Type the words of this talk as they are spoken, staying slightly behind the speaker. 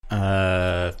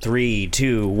3,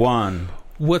 2, 1.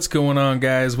 What's going on,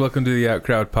 guys? Welcome to the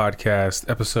Outcrowd Podcast,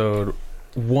 episode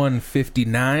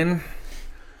 159.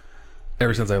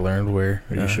 Ever since I learned where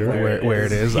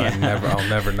it is, I'll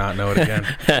never not know it again.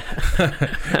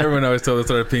 Everyone always told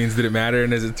us our opinions didn't matter,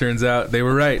 and as it turns out, they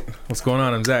were right. What's going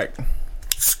on? I'm Zach.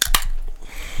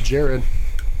 Jared.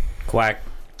 Quack.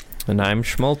 And I'm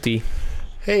Schmalti.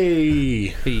 Hey.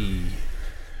 Hey.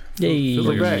 Yay. Feels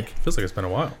like it's been a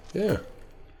while. Yeah.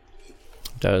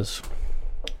 It does.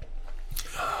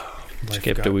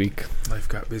 Skipped a week. Life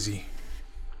got busy.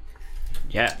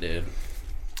 Yeah, dude.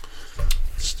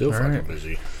 Still fucking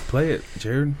busy. Play it,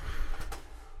 Jared.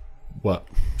 What?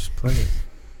 Just play it.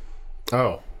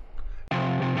 Oh.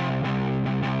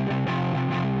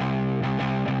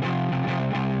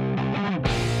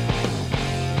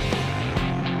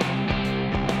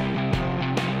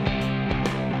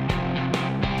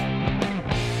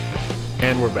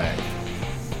 And we're back.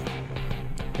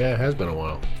 Yeah, it has been a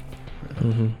while.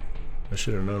 Mm-hmm. I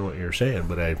should have known what you were saying,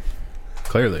 but I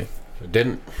Clearly.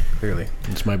 didn't. Clearly.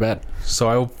 It's my bad. So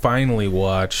I finally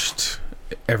watched,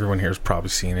 everyone here has probably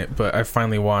seen it, but I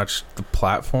finally watched The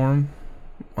Platform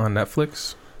on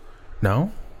Netflix.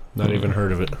 No? Not even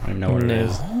heard of it. I don't know what it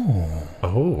is.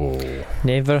 Oh.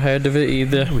 Never heard of it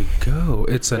either. There we go.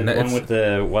 It's The one with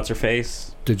the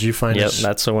what's-her-face? Did you find Yep, it?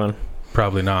 that's the one.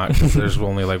 Probably not, because there's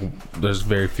there's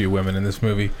very few women in this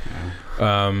movie.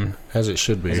 As it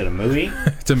should be. Is it a movie?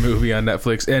 It's a movie on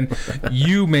Netflix, and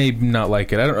you may not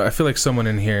like it. I feel like someone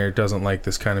in here doesn't like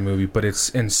this kind of movie, but it's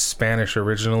in Spanish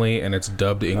originally, and it's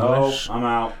dubbed English. Oh, I'm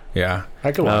out. Yeah,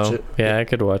 I can watch it. Yeah, I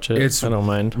could watch it. I don't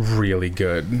mind. really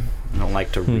good. I don't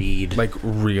like to read. Like,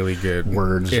 really good.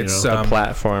 Words, It's The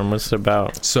platform, what's it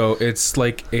about? so it's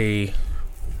like a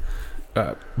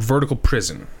vertical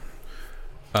prison.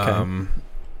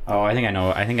 Oh, I think I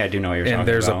know. I think I do know what you're talking about. And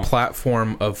there's a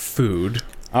platform of food.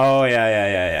 Oh,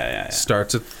 yeah.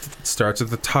 Starts at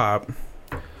the top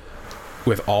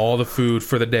with all the food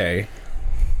for the day,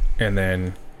 and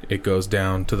then it goes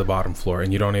down to the bottom floor,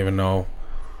 and you don't even know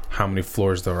how many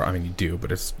floors there are. I mean, you do,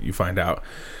 but you find out.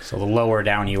 So the lower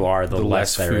down you are, the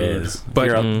less there food is.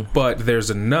 But there's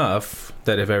enough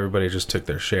that if everybody just took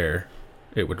their share,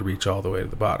 it would reach all the way to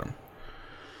the bottom.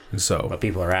 And so, But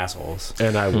people are assholes.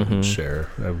 And I wouldn't share.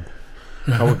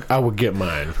 I would get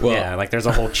mine. well, Yeah, like there's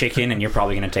a whole chicken, and you're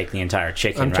probably going to take the entire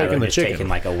chicken I'm rather taking than the just chicken. taking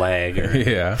like a leg. Or...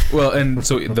 yeah. Well, and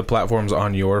so the platform's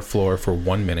on your floor for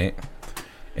 1 minute,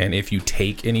 and if you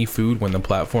take any food when the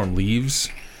platform leaves,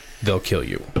 they'll kill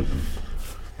you.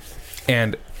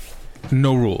 And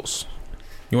no rules.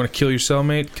 You want to kill your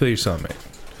cellmate? Kill your cellmate.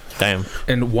 Damn.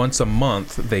 And once a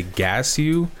month, they gas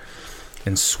you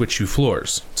and switch you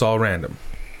floors. It's all random.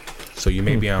 So you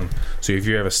may be on... So if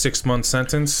you have a 6-month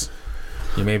sentence,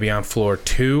 you may be on floor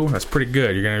 2. That's pretty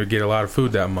good. You're going to get a lot of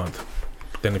food that month.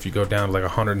 Then if you go down to like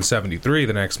 173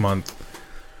 the next month,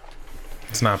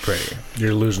 it's not pretty.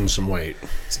 You're losing some weight.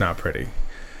 It's not pretty.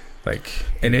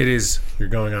 And it is You're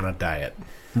going on a diet.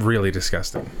 really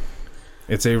disgusting.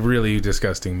 It's a really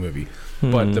disgusting movie.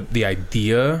 But the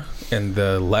idea and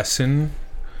the lesson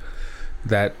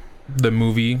that the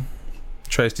movie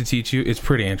tries to teach you, it's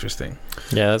pretty interesting.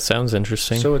 Yeah, that sounds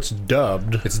interesting. So it's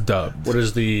dubbed. It's dubbed. What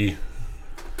is the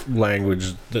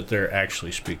language that they're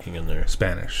actually speaking in there?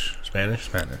 Spanish.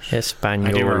 Spanish? Espanol.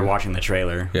 I do remember watching the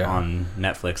trailer Yeah. on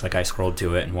Netflix. Like I scrolled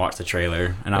to it and watched the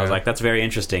trailer, and I was Yeah. like, "That's very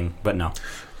interesting," but no.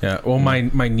 Yeah. Well, my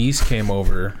niece came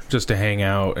over just to hang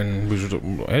out, and we was,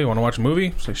 hey, you want to watch a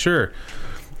movie? She's like, sure.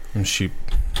 And she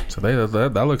said, hey,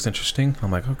 that looks interesting.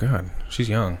 I'm like, oh god, she's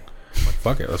young. I'm like,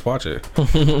 fuck it, let's watch it.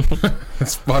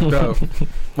 It's fucked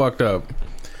up.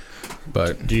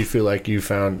 But Do you feel like you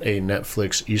found a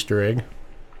Netflix Easter egg?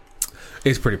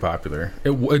 it's pretty popular.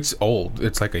 It's old.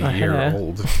 It's like a year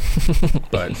old.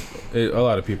 But a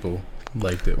lot of people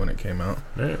liked it when it came out.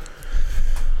 Yeah.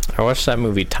 I watched that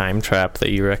movie Time Trap that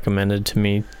you recommended to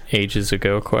me ages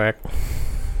ago, Quack.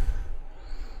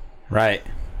 Right.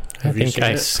 Have you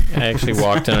I seen it? I actually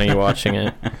walked in on you watching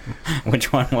it.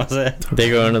 Which one was it? They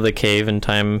go into the cave and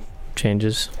time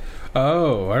changes.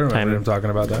 Oh, I remember him talking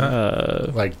about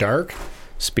that. Like dark?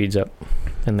 Speeds up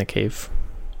in the cave.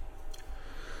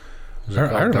 Is it I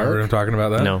called remember Dark? him talking about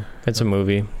that. No, it's a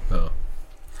movie. Oh.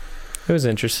 It was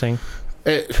interesting.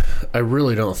 I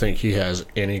really don't think he has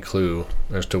any clue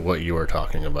as to what you are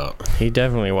talking about. He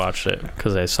definitely watched it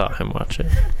because I saw him watch it.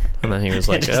 And then he was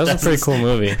like, It that was a just pretty cool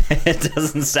movie. It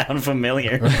doesn't sound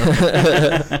familiar.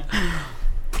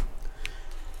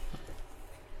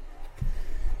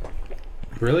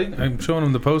 Really? I'm showing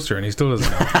him the poster, and he still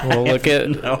doesn't know. Well, look at...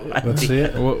 No Let's see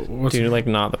it. What's Dude, like,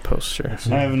 not the poster.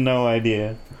 I have no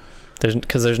idea.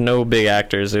 there's no big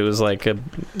actors. It was like a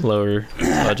lower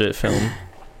budget film,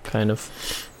 kind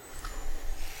of.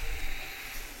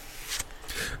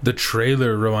 The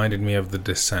trailer reminded me of The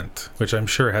Descent, which I'm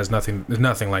sure has nothing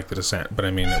like The Descent, but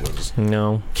I mean it was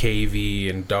No. cavey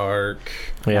and dark.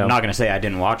 Yeah. I'm not gonna say I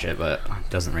didn't watch it, but it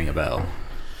doesn't ring a bell.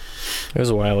 It was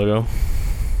a while ago.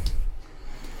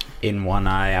 In one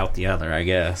eye, out the other, I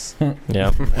guess.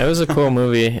 Yeah. It was a cool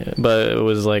movie, but it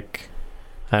was like,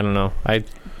 I don't know. I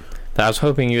was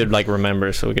hoping you would like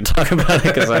remember so we could talk about it,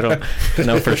 because I don't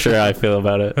know for sure how I feel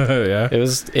about it. Yeah. It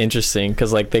was interesting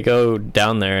because like they go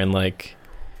down there and like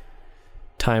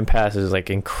time passes like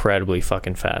incredibly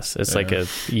fucking fast. It's like a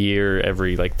year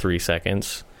every like 3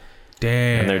 seconds.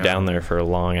 Damn. And they're down there for a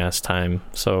long ass time.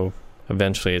 So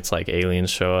eventually it's like aliens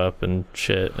show up and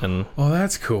shit, and Oh,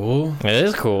 that's cool. it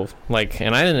is cool. Like,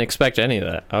 and I didn't expect any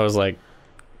of that. I was like,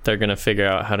 they're gonna figure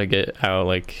out how to get out.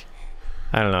 Like,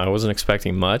 I don't know. I wasn't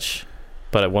expecting much,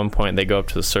 but at one point they go up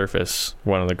to the surface.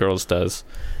 One of the girls does,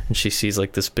 and she sees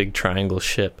like this big triangle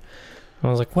ship. I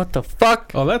was like, what the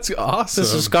fuck? Oh, that's awesome.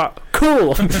 This has got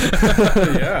cool.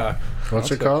 Yeah.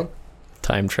 What's it called?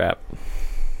 Time Trap.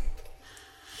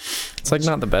 It's like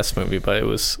not the best movie, but it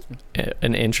was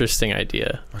an interesting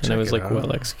idea, and check it was it like out.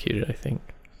 well executed, I think.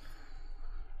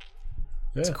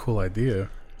 That's a cool idea.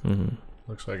 Mm-hmm.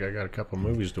 Looks like I got a couple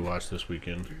movies to watch this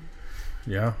weekend.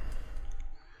 Yeah.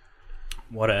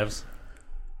 Whatevs.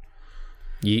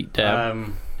 Yeet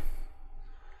dab.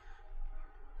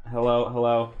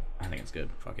 Hello. I think it's good.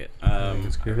 Fuck it. I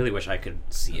really wish I could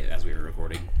see it as we were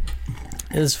recording.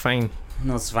 It's fine.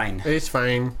 No, it's fine. It's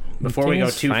fine. Before we go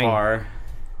It's too fine. far,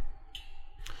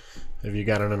 Have you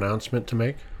got an announcement to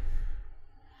make?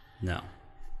 no.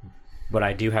 But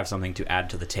I do have something to add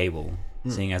to the table,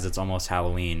 seeing as it's almost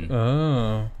Halloween.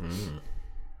 Oh.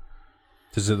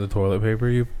 Is it the toilet paper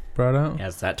you brought out? Yeah,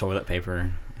 it's that toilet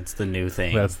paper. It's the new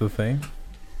thing. That's the thing?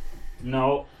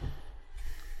 No.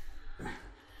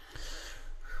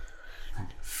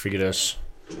 Feed us.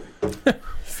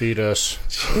 Feed us.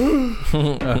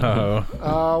 Oh.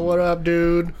 Oh, what up,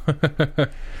 dude?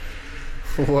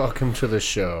 Welcome to the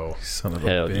show. Son of a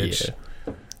Hell bitch. yeah.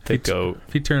 The goat.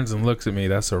 If he turns and looks at me,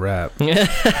 that's a wrap.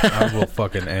 I will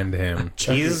fucking end him.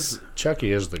 Chucky is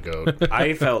the goat.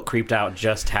 I felt creeped out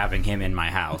just having him in my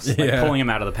house. Like, Yeah. pulling him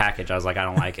out of the package, I was like, I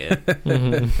don't like it.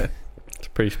 It's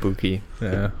pretty spooky.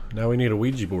 Yeah. Now we need a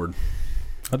Ouija board.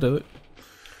 I'll do it.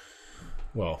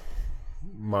 Well,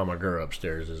 Mama Girl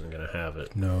upstairs isn't going to have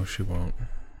it. No, she won't.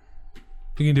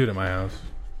 You can do it at my house.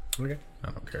 Okay.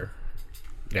 I don't care.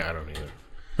 Yeah, I don't either.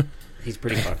 He's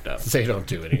pretty fucked up. They don't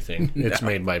do anything. It's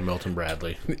made by Milton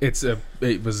Bradley. It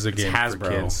was a game for Hasbro.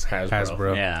 kids.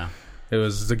 Hasbro. Yeah. It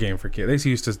was a game for kids.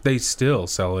 They still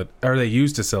sell it, or they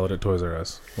used to sell it at Toys R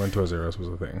Us when Toys R Us was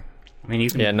a thing. I mean, you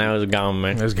can, Yeah, now it's gone,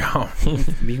 man. It's gone.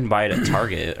 you can buy it at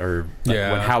Target, or like,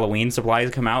 Yeah. when Halloween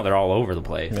supplies come out, they're all over the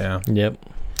place. Yeah. Yep.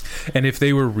 And if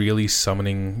they were really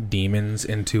summoning demons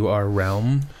into our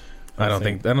realm, I don't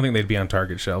think they'd be on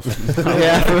Target shelf.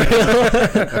 Yeah,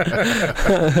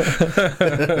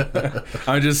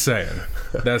 I'm just saying.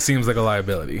 That seems like a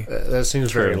liability. That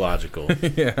seems very True. logical.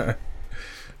 Yeah.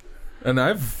 And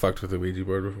I've fucked with the Ouija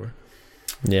board before.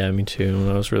 yeah, me too. When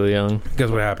I was really young. Guess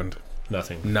what happened?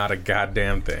 Nothing. Not a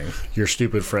goddamn thing. Your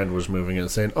stupid friend was moving it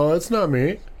and saying, "Oh, it's not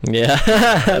me. Yeah,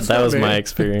 that not was me. my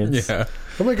experience. Yeah.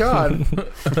 Oh my god,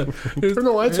 turn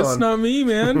the lights It's on." not me,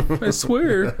 man. I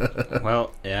swear.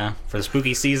 Well, yeah. For the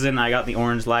spooky season, I got the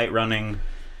orange light running,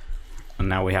 and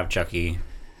now we have Chucky,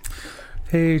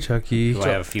 Hey, Chucky. who I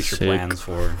have future Sick. plans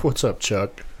for. What's up,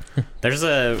 Chuck? There's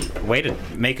a way to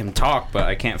make him talk, but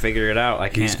I can't figure it out. I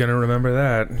can't. He's gonna remember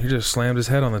that. He just slammed his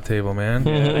head on the table, man.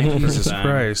 Yeah, Jesus um,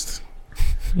 Christ.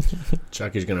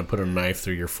 Chucky's gonna put a knife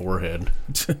through your forehead.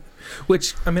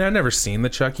 Which, I mean, I've never seen the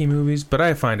Chucky movies, but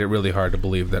I find it really hard to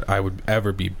believe that I would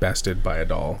ever be bested by a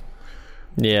doll.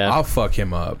 Yeah, I'll fuck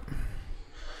him up.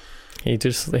 he'll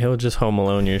just Home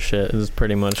Alone your shit. Is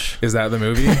pretty much. Is that the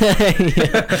movie?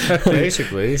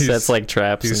 Basically, That's like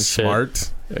traps and He's shit.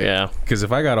 smart. Yeah, Because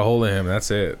if I got a hold of him, that's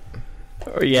it.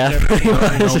 yeah.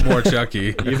 No more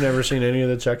Chucky. you've never seen any of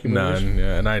the Chucky movies. None.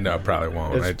 Yeah, and I know probably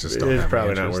won't. I just don't It's have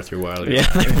probably any not interest. worth your while. Yeah,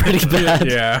 they're pretty bad.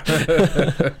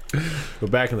 Yeah. But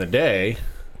back in the day,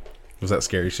 Was that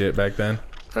scary shit back then?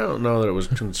 I don't know that it was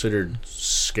considered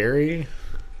scary.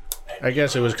 I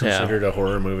guess it was considered a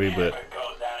horror movie, but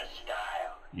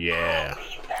yeah.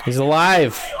 He's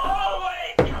alive.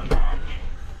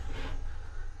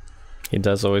 He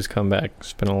does always come back.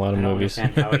 It's been a lot of I don't movies.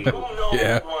 understand how you-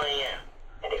 Yeah. Who I am.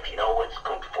 And if you know what's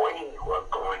good for you, you are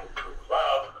going to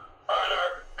love,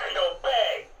 honor, and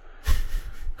obey.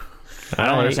 I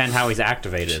don't understand how he's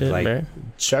activated. Shit, like, Bear.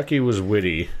 Chucky was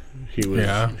witty. He was.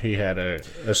 Yeah. He had a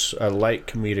light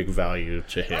comedic value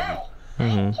to him. Hi,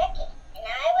 I'm Chucky, and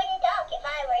I wouldn't talk if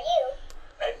I were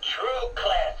you. A true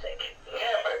classic.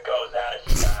 Never goes out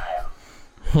of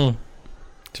style.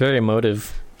 It's very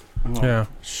emotive. Yeah.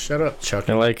 Shut up,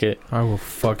 Chucky. I like it. I will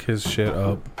fuck his shit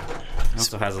up. he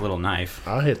also has a little knife.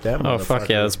 I'll hit that. Oh fuck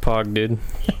yeah, that's Pog, dude.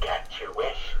 You got your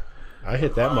wish. I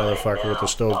hit that motherfucker with the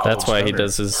stove. That's why he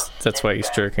does his. That's why he's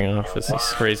jerking off. Is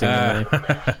he's raising the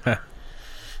knife.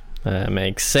 That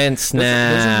makes sense Doesn't he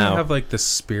now. have like the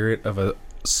spirit of a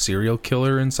serial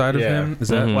killer inside of Yeah. him? Is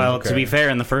that Mhm. Well, okay. to be fair,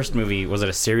 in the first movie, was it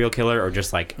a serial killer or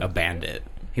just like a bandit?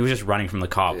 He was just running from the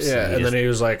cops. Yeah, and just- then he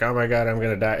was like, "Oh my god, I'm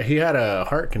gonna die." He had a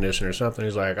heart condition or something.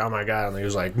 He's like, "Oh my god," and he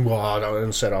was like, "Wow,"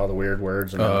 and said all the weird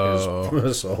words, and then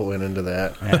his soul went into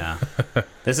that. yeah.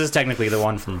 This is technically the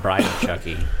one from Bride of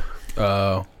Chucky.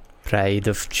 Oh, Pride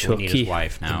of We need his Chucky.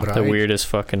 wife now. The The weirdest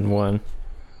fucking one.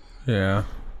 yeah.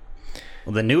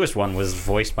 Well, the newest one was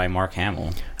voiced by Mark Hamill.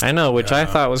 I know, which I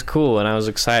thought was cool, and I was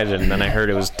excited, and then I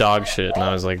heard it was dog shit, and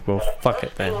I was like, well, fuck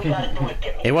it then.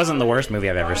 It wasn't the worst movie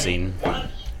I've ever seen.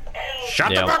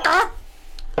 Shut Yeah. the fuck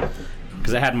up!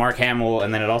 Because it had Mark Hamill,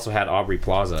 and then it also had Aubrey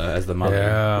Plaza as the mother.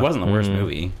 Yeah. It wasn't the worst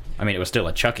movie. I mean, it was still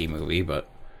a Chucky movie, but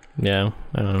Yeah,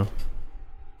 I don't know.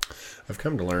 I've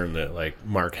come to learn that like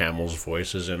Mark Hamill's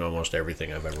voice is in almost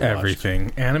everything I've ever watched.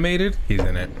 Everything animated, he's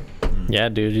in it. Yeah,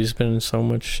 dude, he's been in so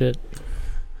much shit.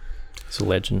 He's a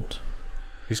legend.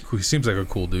 He's cool. He seems like a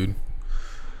cool dude.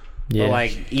 Yeah. but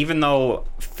like, even though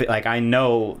like I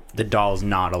know the doll's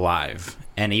not alive,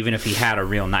 and even if he had a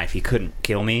real knife, he couldn't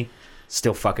kill me.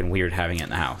 Still fucking weird having it in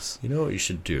the house. You know what you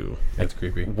should do? That's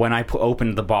creepy. When I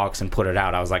opened the box and put it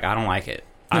out, I was like, I don't like it.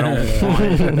 I don't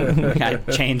want it. I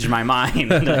changed my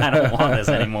mind. I don't want this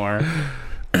anymore.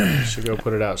 You should go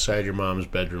put it outside your mom's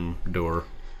bedroom door.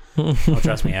 Well,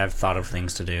 trust me, I've thought of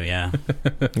things to do. Yeah.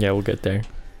 Yeah, we'll get there.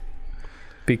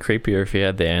 Be creepier if you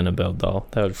had the Annabelle doll.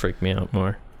 That would freak me out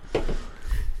more.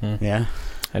 Yeah.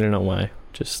 I don't know why.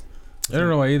 Just I don't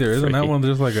know why either. Isn't that Freaky. one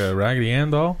just like a Raggedy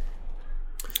Ann doll?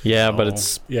 yeah, but Oh.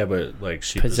 it's Yeah, but like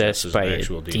she possessed possesses by an a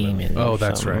actual demon. Oh, or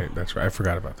that's something. right. That's right. I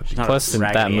forgot about the. Not Plus, a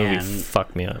that Raggedy movie Ann.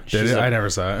 fucked me up. Did she's it? a- I never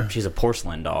saw it. She's a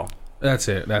porcelain doll. That's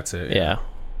it. That's it. Yeah.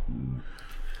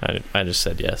 I just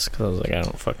said yes because I was like, I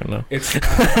don't fucking know. It's.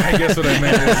 I guess what I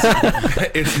meant is,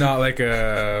 it's not like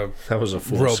a That was a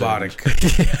full robotic.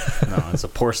 No, it's a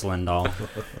porcelain doll.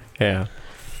 Yeah.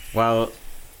 Well,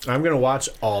 I'm gonna watch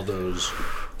all those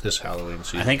this Halloween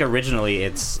season. I think originally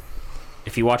it's,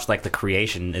 if you watch like The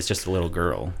Creation, it's just a little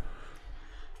girl.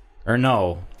 Or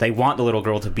no, they want the little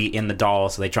girl to be in the doll,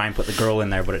 so they try and put the girl in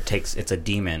there, but it's a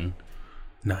demon.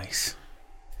 Nice.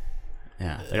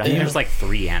 Yeah, I think there's like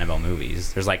 3 Annabelle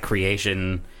movies. There's like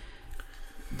Creation,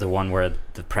 the one where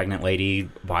the pregnant lady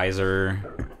buys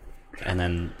her, and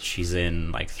then she's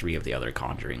in like 3 of the other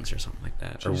Conjurings or something like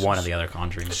that, or one of the other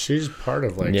Conjurings. She's part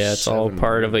of like Yeah, it's all 7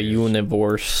 part of a movies.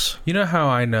 universe You know how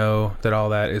I know that all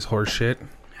that is horseshit?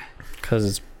 because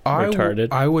it's I retarded.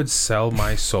 I would sell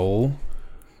my soul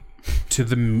to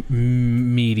the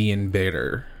median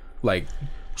bidder, like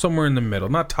somewhere in the middle,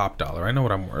 not top dollar. I know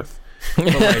what I'm worth.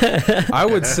 But like, I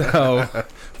would sell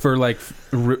for like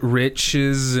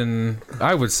riches, and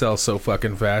I would sell so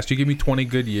fucking fast. You give me 20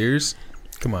 good years,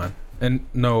 come on, and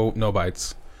no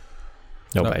bites,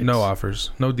 no bites. no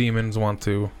offers, no demons want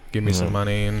to give me some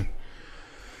money and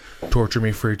torture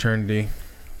me for eternity.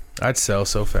 I'd sell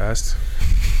so fast.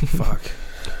 Fuck.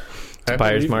 I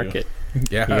Buyer's believe you. market.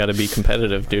 Yeah. You got to be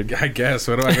competitive, dude. I guess.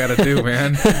 What do I gotta do,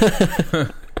 man?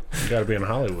 You gotta be in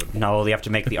Hollywood. No, you have to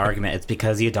make the argument. It's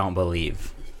because you don't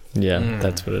believe. Yeah,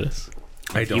 that's what it is.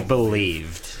 I If you don't.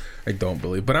 believed. I don't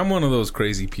believe, but I'm one of those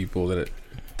crazy people that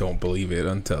don't believe it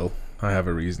until I have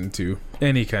a reason to.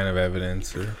 Any kind of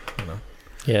evidence, or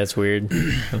Yeah, it's weird.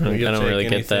 I don't really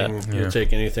get that. You'll Yeah.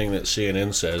 take anything that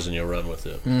CNN says and you'll run with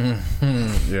it.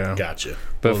 yeah. Gotcha.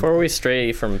 Before we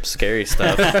stray from scary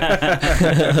stuff, Go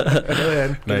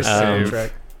ahead. Nice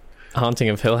Soundtrack. Haunting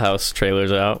of Hill House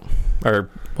trailer's out. Or,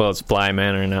 well, it's Bly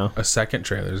Manor now. A second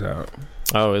trailer's out.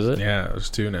 Oh, is it? Yeah, there's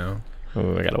 2 now.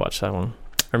 Ooh, I gotta watch that one.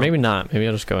 Or maybe not. Maybe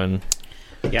I'll just go in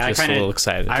Yeah, just I a little kind of.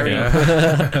 excited. I already,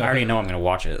 Yeah. I already know I'm going to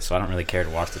watch it, so I don't really care to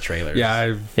watch the trailers. Yeah, I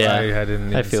didn't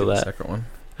even I feel see the that. second one.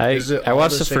 Is it I all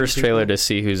watched the the same first people? trailer to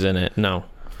see who's in it. No,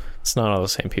 it's not all the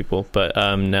same people, but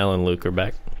Nell and Luke are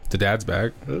back. The dad's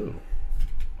back. Ooh.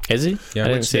 Is he? Yeah, I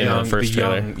didn't which see him in the first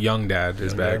trailer. young dad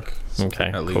is Young back. Okay,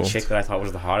 At cool. least. Chick that I thought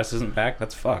was the hottest isn't back.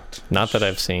 That's fucked. Not that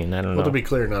I've seen. I don't Well, know. to be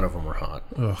clear, none of them were hot.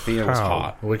 Ugh, Theo was how?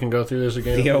 hot. We can go through this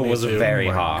again. if Theo we need was to. very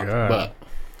Oh my hot. God. But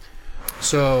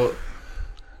so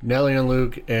Nellie and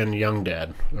Luke and Young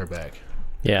Dad are back.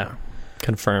 Yeah,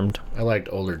 confirmed. I liked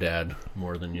older dad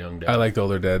more than young dad. I liked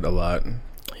Older Dead a lot.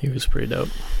 He was pretty dope.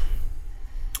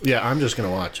 Yeah, I'm just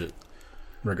gonna watch it,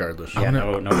 regardless. Yeah,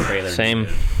 no trailer. Same.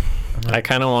 I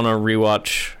kind of want to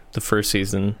rewatch the first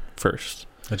season first.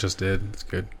 I just did. It's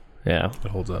good. Yeah, It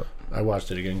holds up. I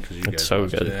watched it again because you guys. it's so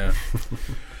watched good. Yeah.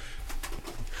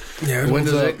 Yeah.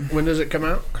 When does it come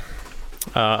out?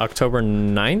 October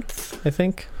 9th, I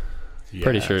think.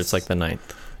 Pretty sure it's like the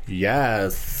 9th.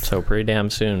 Yes. So pretty damn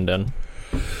soon, done.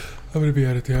 I'm gonna be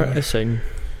out of town. Pressing.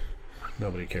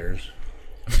 Nobody cares.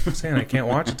 I'm saying I can't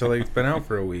watch it until it's been out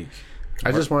for a week.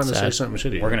 I just wanted to say Sad. something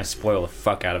shitty. We're gonna spoil the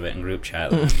fuck out of it in group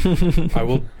chat. I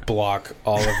will block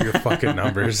all of your fucking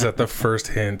numbers at the first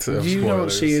hint of You spoilers. don't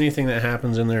see anything that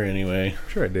happens in there anyway.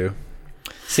 Sure I do.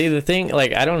 See, the thing,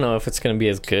 like, I don't know if it's going to be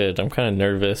as good. I'm kind of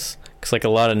nervous. Because, like, a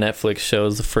lot of Netflix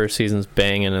shows, the first season's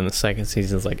banging and the second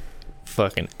season's, like,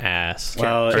 fucking ass.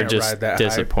 Well, or can't just ride that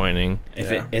disappointing.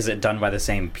 Is it done by the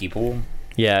same people?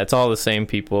 Yeah, it's all the same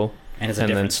people. And it's a And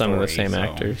then different some of the story, same so-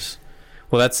 actors.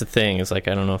 Well, that's the thing. Is like,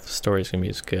 I don't know if the story's going to be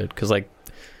as good. Because, like,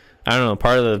 I don't know.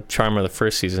 Part of the charm of the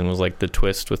first season was, like, the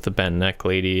twist with the bent neck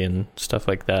lady and stuff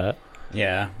like that.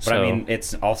 Yeah, but So- I mean,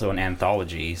 it's also an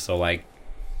anthology, so like,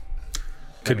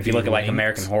 Could if you be look at like linked.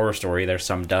 American Horror Story, there's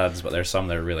some duds, but there's some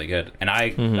that are really good. And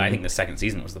I think the second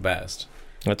season was the best.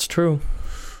 That's true.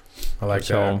 I like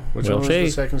So, that. Which Will one was the Shea.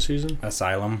 second season?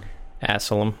 Asylum.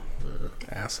 Asylum.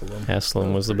 Asylum.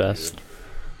 Asylum was the best.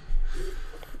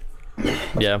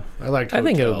 Yeah. I liked. I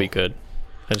think it Hotel. would be good.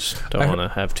 I just don't I- want to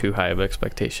have too high of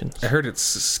expectations. I heard it's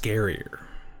scarier.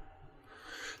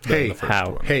 Hey, the first How?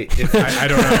 one. hey, if, I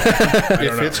don't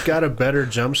know. if it's got a better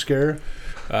jump scare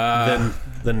than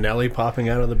the Nelly popping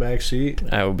out of the back seat,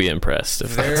 I would be impressed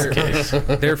if that's the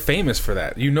case. They're famous for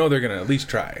that. You know they're gonna at least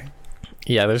try.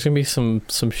 Yeah, there's gonna be some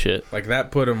shit. Like that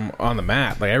put them on the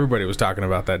map. Like everybody was talking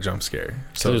about that jump scare.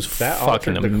 So it was that fucking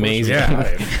altered the course of amazing. Yeah.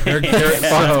 life. They're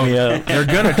Fucked me up. they're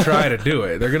gonna try to do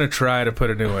it. They're gonna try to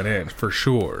put a new one in for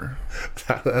sure.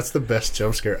 That's the best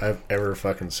jump scare I've ever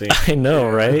fucking seen. I know,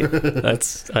 right?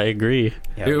 I agree.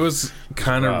 Yeah, It was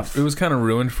kind rough. of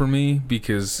ruined for me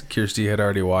because Kirsty had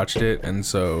already watched it, and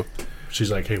so She's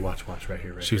like, "Hey, watch right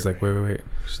here." Right she was here, like, "Wait."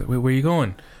 She's like, "Wait, where are you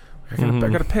going? I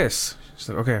gotta piss." She's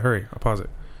like, "Okay, hurry. I'll pause it."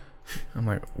 I'm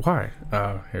like, "Why?"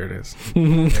 Oh, here it is.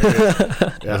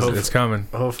 Yeah, It's coming.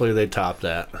 hopefully they top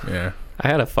that. Yeah. I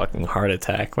had a fucking heart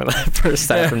attack when that first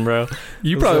happened, bro.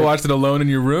 You probably watched it alone in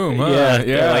your room, huh?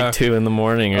 Yeah, like 2 a.m.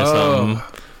 or Oh.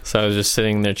 something. So I was just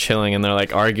sitting there chilling, and they're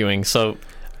like arguing. So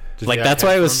Did like you have that's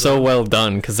why it was headphones so on? well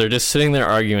done, because they're just sitting there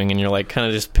arguing, and you're like kind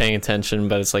of just paying attention,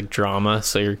 but it's like drama.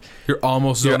 So You're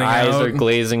almost your zoning eyes out. are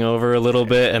glazing over a little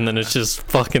bit, and then it's just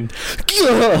fucking.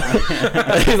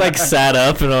 I like sat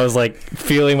up, and I was like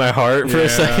feeling my heart for a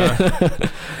second.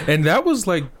 And that was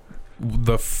like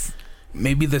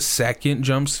maybe the second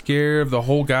jump scare of the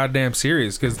whole goddamn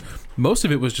series, because most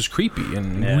of it was just creepy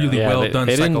and Yeah. really well done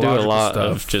They didn't do a psychological lot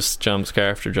stuff. of just jump scare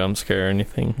after jump scare or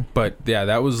anything. But yeah,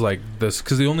 that was like this,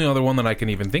 because the only other one that I can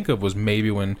even think of was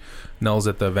maybe when Nell's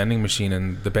at the vending machine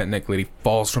and the bent neck lady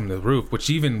falls from the roof, which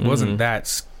even wasn't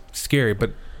that scary,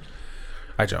 but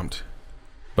I jumped.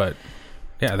 But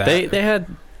yeah, that They had,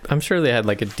 I'm sure they had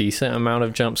like a decent amount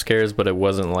of jump scares, but it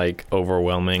wasn't like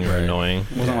overwhelming or Right. annoying.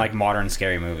 It wasn't like modern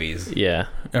scary movies. Yeah,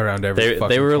 around every they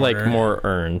fucking were like corner. more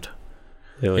earned.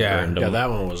 They like Yeah. earned Yeah, them. that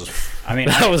one was. I mean,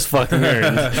 that was fucking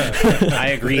earned. I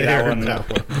agree They that earned one,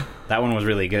 that that one was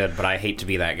really good, but I hate to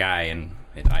be that guy, and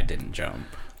I didn't jump.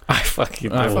 I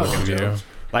fucking I know. fucking do.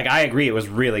 Like, I agree, it was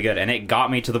really good, and it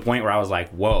got me to the point where I was like,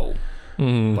 whoa.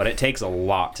 Mm. But it takes a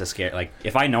lot to scare. Like,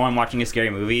 if I know I'm watching a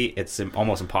scary movie, it's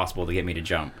almost impossible to get me to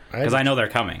jump because I know they're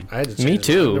coming. I had to Me change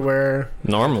too. Underwear,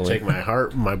 Normally. take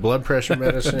my blood pressure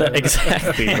medicine.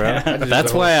 Exactly, bro. just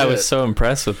That's don't why I shit. was so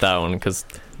impressed with that one, because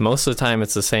most of the time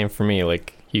it's the same for me.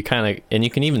 Like, you kind of, and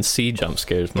you can even see jump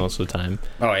scares most of the time.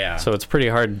 Oh yeah. So it's pretty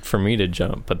hard for me to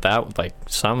jump. But that, like,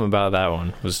 something about that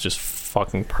one was just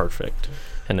fucking perfect.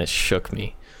 And it shook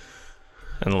me.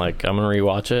 And, like, I'm going to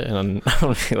rewatch it, and I'm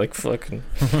gonna be like, fucking.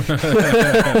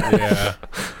 Yeah.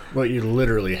 Well, you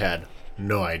literally had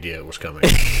no idea it was coming.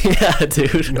 Yeah,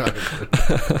 dude. Not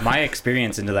My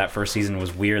experience into that first season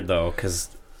was weird though, because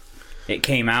it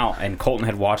came out and Colton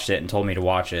had watched it and told me to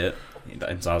watch it,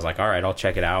 and so I was like, all right, I'll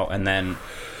check it out. And then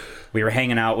we were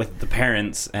hanging out with the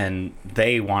parents and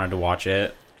they wanted to watch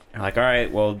it. They're like, all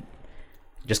right, well,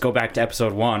 just go back to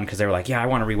episode 1, because they were like, yeah, I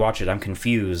want to rewatch it, I'm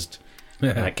confused.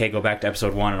 I'm like, okay, go back to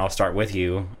episode 1 and I'll start with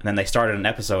you. And then they started an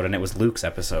episode and it was Luke's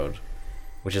episode,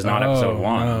 which is not Oh, episode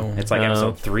 1. no. It's like No.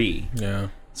 episode 3. Yeah.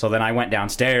 So then I went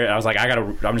downstairs. I was like,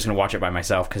 I'm just gonna watch it by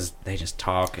myself because they just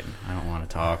talk and I don't want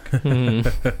to talk.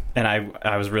 And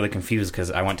I was really confused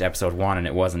because I went to episode 1 and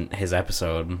it wasn't his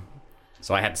episode.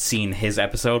 So I had seen his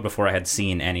episode before I had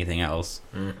seen anything else,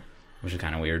 which is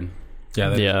kind of weird. Yeah,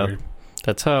 that's weird.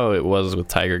 That's how it was with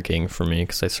Tiger King for me,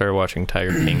 because I started watching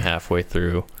Tiger King halfway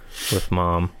through with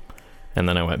Mom, and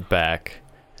then I went back,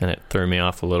 and it threw me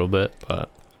off a little bit,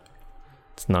 but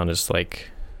it's not as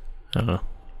like, I don't know.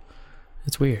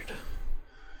 It's weird.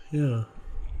 Yeah.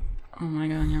 Oh my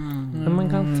god, yeah. Oh my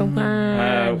god, so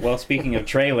bad. Well, speaking of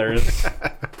trailers,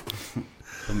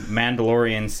 the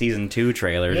Mandalorian Season 2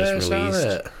 trailer just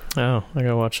released. Oh, I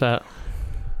gotta watch that.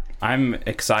 I'm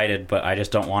excited, but I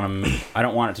just don't want I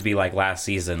don't want it to be like last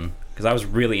season, because I was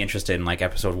really interested in like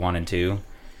episode 1 and 2.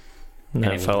 And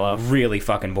And it it fell was off. really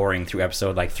fucking boring through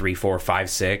episode like 3, 4, 5,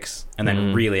 6, and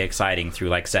then really exciting through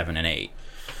like 7 and 8.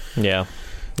 Yeah,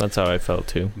 that's how I felt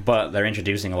too. But they're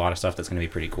introducing a lot of stuff that's going to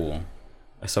be pretty cool.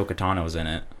 Ahsoka Tano's in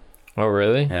it. Oh,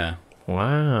 really? Yeah.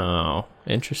 Wow.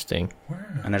 Interesting.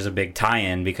 And there's a big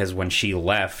tie-in because when she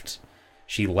left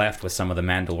with some of the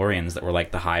Mandalorians that were like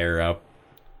the higher up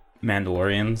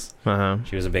Mandalorians. Uh-huh.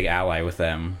 She was a big ally with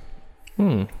them.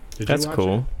 That's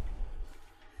cool.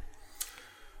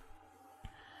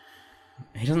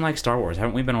 He doesn't like Star Wars.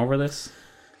 Haven't we been over this?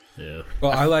 Yeah.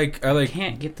 Well, I like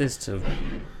Can't get this to...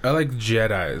 I like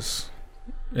Jedis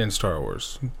in Star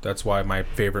Wars. That's why my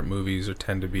favorite movies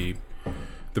tend to be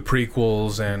the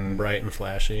prequels and Bright and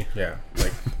flashy. yeah,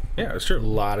 like yeah, it's A true.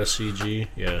 lot of CG.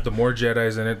 Yeah. The more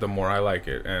Jedis in it, the more I like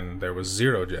it. And there was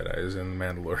 0 Jedis in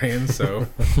Mandalorian, so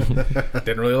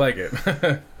didn't really like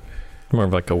it. More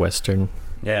of like a Western.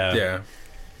 Yeah. Yeah,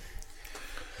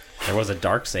 There was a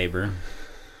Darksaber.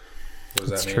 what does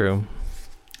That's that mean? true.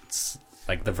 It's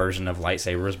like the version of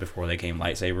lightsabers before they came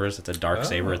lightsabers. It's a dark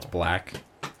saber. Oh. It's black.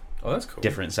 Oh, that's cool.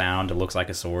 Different sound. It looks like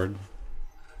a sword.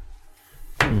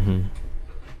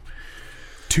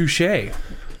 Touche. I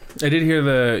did hear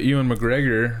the Ewan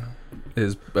McGregor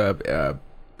is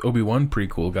Obi-Wan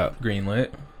prequel got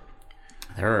greenlit.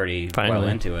 They're already well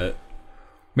Finally. into it.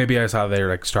 Maybe I saw they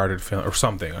like started film or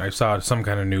something. I saw some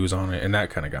kind of news on it, and that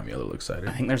kind of got me a little excited.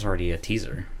 I think there's already a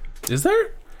teaser. Is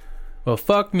there? Well,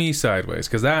 fuck me sideways,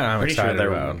 because that I'm Pretty sure excited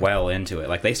they're about. well into it.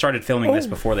 Like they started filming this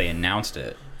before they announced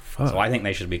it. Fuck. So I think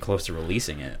they should be close to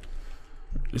releasing it.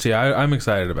 See, I'm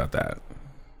excited about that.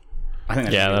 I think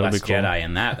there's Yeah, gonna be that'll less be cool. Jedi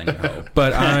in that than you hope.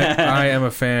 But I am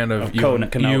a fan of Ewan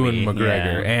Kenobi,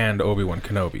 McGregor yeah. and Obi-Wan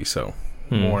Kenobi, so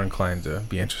more inclined to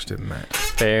be interested in that.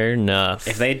 Fair enough.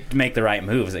 If they make the right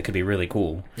moves, it could be really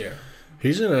cool. Yeah.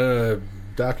 He's in a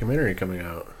documentary coming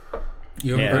out.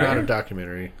 Ewan Yeah. Or not a McGregor?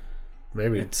 documentary.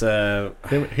 Maybe. It's He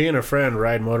and a friend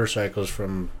ride motorcycles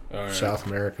from Alright. South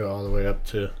America all the way up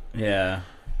to... yeah.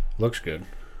 Looks good.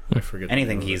 I forget. the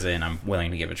Anything name of he's it. in, I'm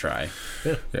willing to give a try.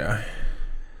 Yeah.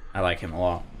 I like him a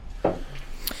lot.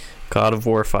 God of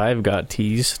War 5 got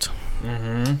teased.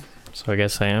 So I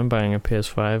guess I am buying a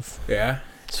PS5 Yeah.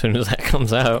 as soon as that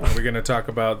comes out. Are we going to talk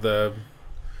about the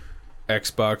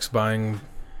Xbox buying...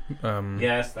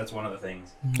 Yes, that's one of the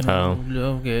things. Oh.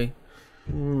 Okay.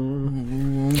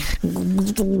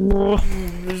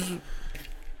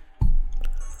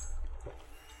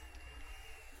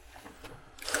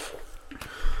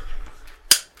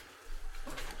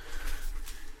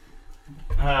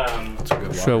 It's a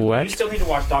good So one. You what? still need to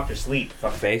watch Doctor Sleep,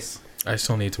 fuckface. I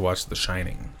still need to watch The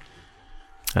Shining.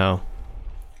 Oh.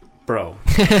 Bro.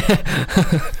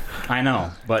 I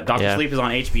know, but Doctor Yeah. Sleep is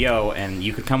on HBO, and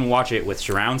you could come and watch it with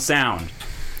surround sound.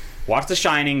 Watch The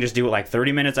Shining, just do it like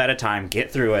 30 minutes at a time,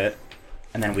 get through it,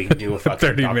 and then we can do a fucking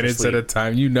 30 Dr. minutes Sleep. at a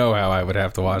time. You know how I would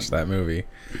have to watch that movie.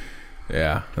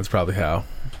 Yeah, that's probably how.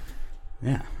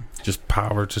 Yeah. Just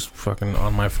power, just fucking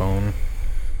on my phone.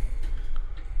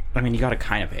 I mean, you gotta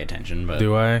kind of pay attention, but...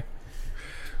 Do I?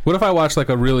 What if I watch like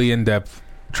a really in-depth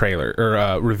trailer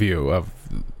or review of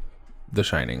The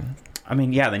Shining? I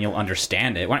mean, yeah, then you'll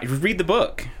understand it. Why don't you read the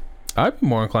book? I'd be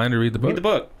more inclined to read the book. Read the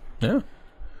book. Yeah.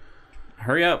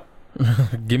 Hurry up.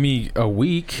 Give me a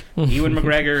week. Ewan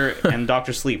McGregor and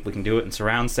Doctor Sleep. We can do it in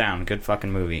surround sound. Good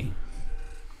fucking movie.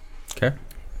 Okay.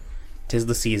 'Tis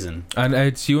the season. And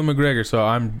it's Ewan McGregor, so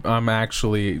I'm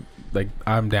actually like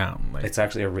I'm down. Like It's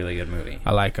actually a really good movie.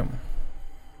 I like him.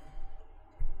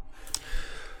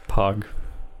 Pog.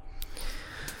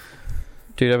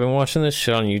 Dude, I've been watching this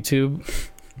shit on YouTube.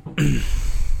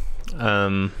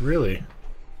 Really?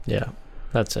 Yeah.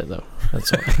 That's it though.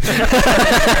 That's all.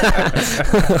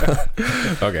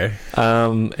 Okay.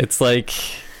 It's like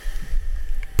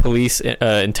police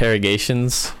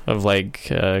interrogations of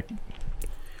like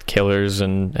killers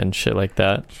and shit like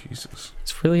that. Jesus.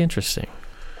 It's really interesting.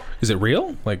 Is it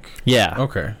real? Like, Yeah.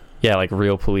 okay. Yeah, like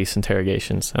real police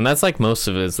interrogations. And that's like most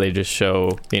of it is they just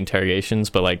show the interrogations,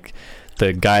 but like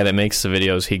the guy that makes the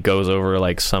videos, he goes over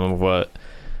like some of what,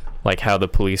 like how the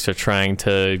police are trying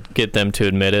to get them to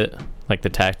admit it, like the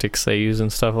tactics they use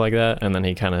and stuff like that. And then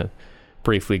he kind of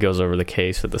briefly goes over the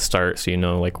case at the start so you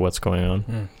know like what's going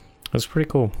on. It's pretty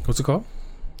cool. What's it called?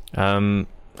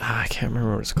 I can't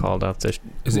remember what it's called. I'll have to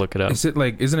look it up. Is it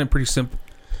like, isn't it pretty simple?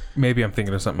 Maybe I'm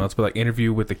thinking of something else, but like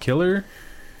Interview with the Killer?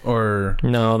 Or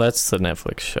No, that's the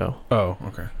Netflix show. oh,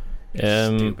 okay.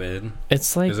 Stupid.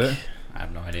 It's like Is it? I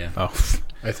have no idea. Oh,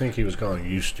 I think he was calling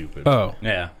you stupid. oh.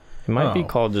 Yeah. it might be Oh.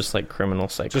 called just like criminal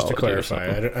psychology. Just to or clarify,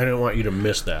 something. I didn't want you to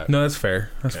miss that. No, that's fair.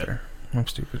 That's Okay. fair. I'm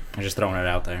stupid. I'm just throwing it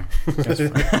out there.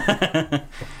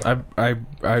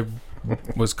 I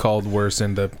was called worse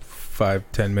in the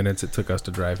 5-10 minutes it took us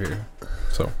to drive here,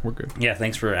 so we're good. Yeah,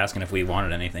 thanks for asking if we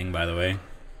wanted anything, by the way.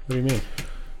 What do you mean?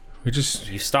 We just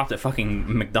You stopped at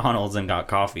fucking McDonald's and got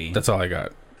coffee. that's all I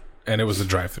got, and it was a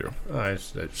drive-through. Oh,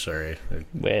 sorry.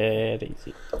 Where is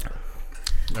it?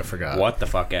 I forgot. What the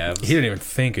fuck, Evs? He didn't even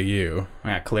think of you.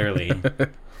 Yeah, clearly.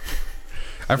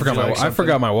 I forgot you like I something?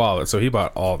 forgot my wallet, so he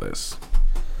bought all this.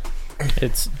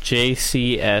 It's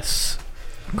JCS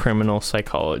Criminal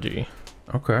Psychology.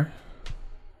 Okay.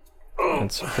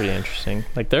 It's pretty interesting.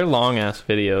 Like they're long ass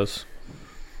videos.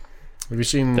 Have you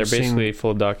seen? They're seen basically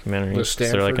full documentaries. the 'Cause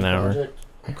Stanford they're like an hour, Project?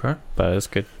 Okay. but it's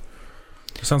good.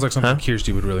 It sounds like something Huh?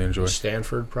 Kirsty would really enjoy. The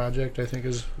Stanford Project, I think,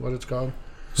 is what it's called.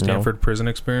 Stanford Prison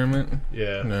Experiment.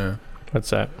 Yeah, Yeah. What's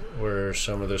that? where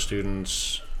some of the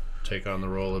students take on the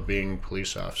role of being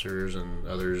police officers, and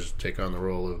others take on the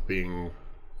role of being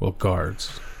Well,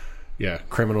 guards.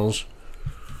 criminals,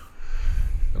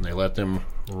 and they let them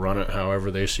run it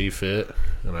however they see fit.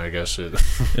 And I guess it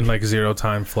In like 0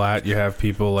 time flat, you have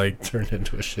people like turned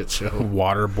into a shit show.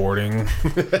 waterboarding.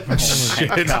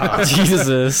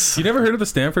 Jesus. You never heard of the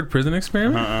Stanford Prison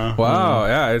Experiment? Uh-uh. Wow,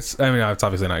 yeah, it's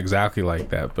obviously not exactly like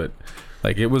that, but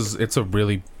like it's a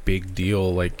really big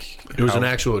deal. Like It was how- an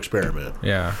actual experiment.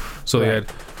 yeah. So Right.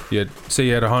 you had say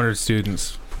you had 100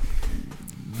 students,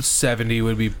 70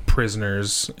 would be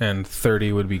prisoners and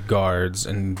 30 would be guards,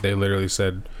 and they literally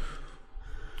said,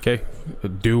 "Okay,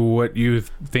 do what you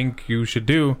think you should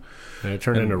do." And it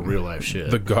turned And into real life shit.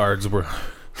 The guards were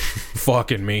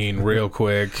fucking mean real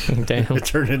quick. Damn. It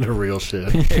turned into real shit.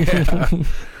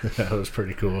 That was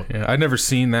pretty cool. Yeah, I'd never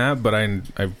seen that, but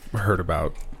I've heard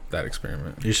about that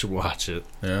experiment. You should watch it.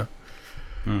 Yeah,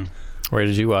 Where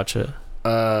did you watch it?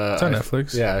 it's on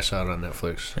Netflix. Yeah, I saw it on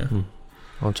Netflix. Yeah.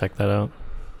 I'll check that out.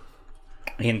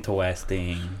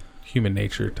 Interesting. Human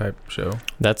nature type show.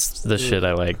 That's the shit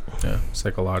I like. Yeah,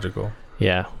 psychological.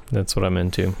 Yeah, that's what I'm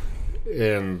into.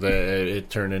 And it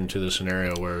turned into the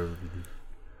scenario where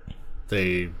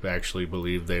they actually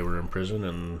believed they were in prison,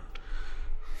 and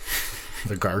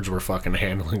the guards were fucking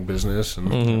handling business. And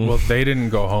Mhm. Well, they didn't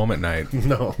go home at night.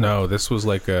 no, This was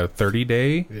like a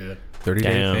 30-day yeah,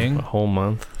 Damn, thing. a whole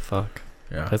month. Fuck,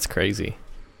 Yeah, that's crazy.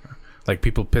 like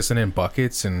people pissing in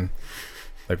buckets and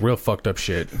like real fucked up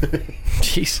shit.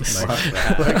 Jesus.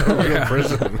 like a real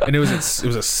prison. And it was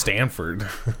at Stanford.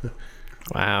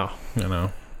 Wow. You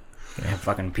know. Yeah,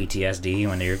 fucking PTSD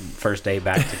when your first day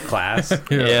back to class.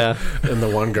 Yeah. And the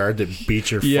one guard that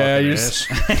beat your Yeah, fucking you're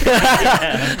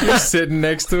ass. You're sitting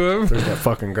next to him. There's that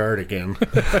fucking guard again.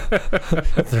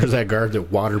 There's that guard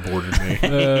that waterboarded me.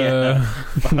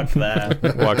 Fuck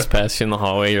that. Walks past you in the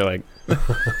hallway. You're like,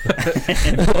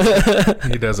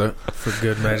 He does it for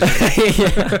good measure.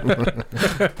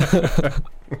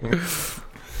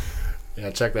 Yeah,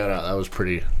 check that out. That was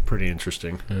pretty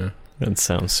interesting. Yeah. that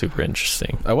sounds super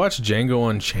interesting. I watched Django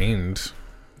Unchained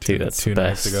Dude, that's two the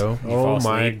nights best. ago. Oh fall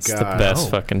my asleep. god, It's the best Oh.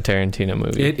 fucking Tarantino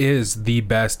movie. It is the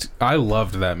best. I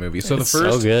loved that movie. So It's the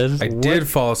first, so good. I did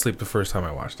fall asleep the first time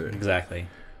I watched it. Exactly.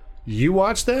 You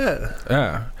watched that?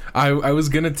 Yeah, I was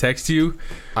gonna text you.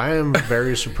 I am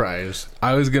very surprised.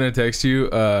 I was gonna text you.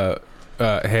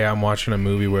 Hey, I'm watching a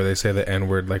movie where they say the N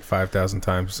word like 5,000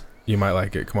 times. You might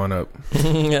like it. Come on up.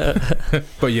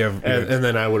 But you have, And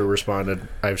then I would have responded,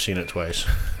 I've seen it twice.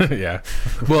 yeah.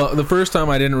 Well, the first time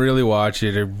I didn't really watch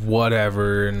it or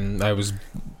whatever, and I was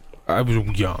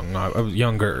young. I was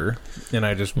younger, and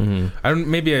I just Mhm. I don't.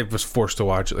 Maybe I was forced to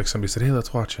watch it. Like somebody said, "Hey,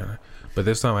 let's watch it." But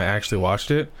this time I actually watched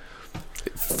it.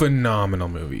 Phenomenal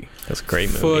movie. That's a great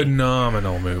movie.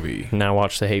 Phenomenal movie. Now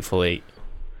watch The Hateful Eight,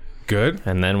 Good.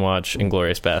 and then watch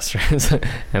Inglourious Basterds,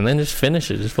 and then just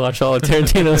finish it. Just watch all of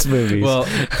Tarantino's movies. Well,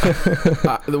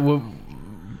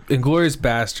 Inglourious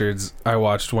Bastards I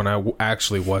watched when I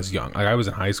actually was young. Like I was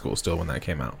in high school still when that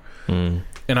came out, Mm.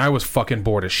 and I was fucking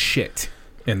bored as shit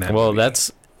in that. Well, movie.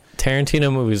 that's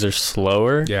Tarantino movies are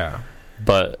slower, Yeah.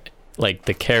 but like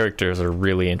the characters are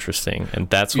really interesting, and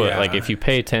that's what like if you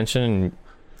pay attention,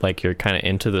 like you're kind of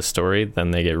into the story,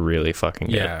 then they get really fucking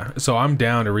good. Yeah. So I'm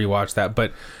down to rewatch that.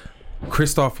 But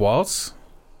Christoph Waltz,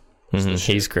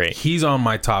 He's great. he's on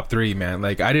my top 3, man.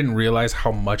 Like, I didn't realize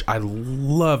how much I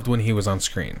loved when he was on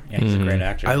screen. Yeah, he's a great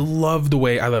actor. I love the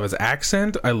way, I love his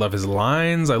accent, I love his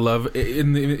lines, I love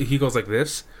he goes like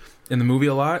this in the movie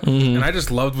a lot, and I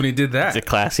just loved when he did that. He's a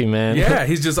classy man. Yeah,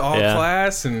 he's just all Yeah.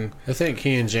 class, and I think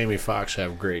he and Jamie Foxx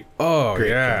have great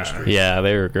yeah, chemistry. Yeah,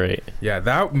 they were great. yeah,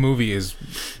 that movie is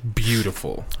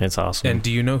beautiful. It's awesome. And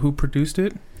do you know who produced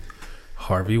it?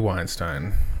 Harvey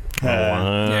Weinstein.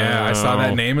 Wow. Yeah, I saw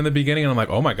that name in the beginning, and I'm like,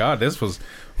 oh my god, this was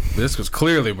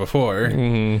clearly before.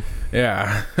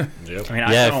 Yeah. I mean,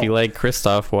 Yeah, if you like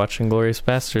Christoph, watching Glorious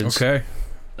Bastards. Okay.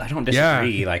 I don't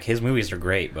disagree. Like, his movies are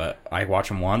great, but I watch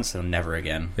them once and never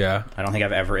again. Yeah. I don't think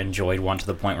I've ever enjoyed one to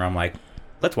the point where I'm like,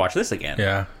 let's watch this again.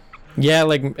 Yeah. Yeah,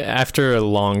 like after a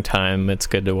long time, it's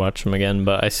good to watch them again.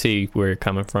 But I see where you're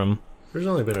coming from. There's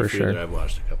only been For a few sure. that I've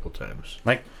watched a couple times.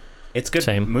 Like, it's good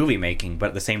Same. movie making, but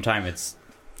at the same time, it's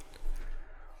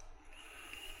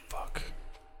Fuck.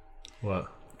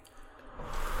 What?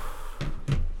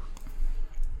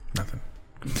 Nothing.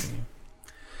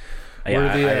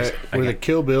 Were the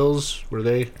Kill Bills, were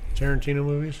they Tarantino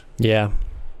movies? Yeah,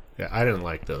 Yeah, I didn't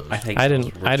like those. I think I those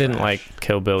didn't. were I didn't trash. like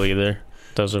Kill Bill either.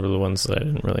 Those are the ones that I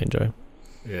didn't really enjoy.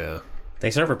 Yeah. They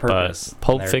serve a purpose. But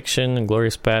Pulp They're- Fiction, and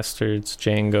Glorious Bastards,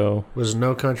 Django, Was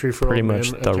No Country for pretty Old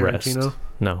much Men a the rest. Tarantino?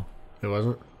 No, It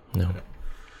wasn't? no.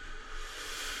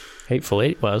 Hateful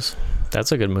Eight was.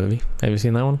 That's a good movie. Have you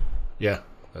seen that one? Yeah,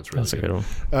 that's really That's a good one.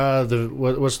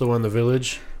 What's the one, The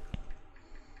Village?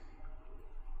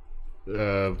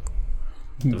 The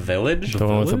Village? The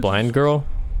one with the blind girl.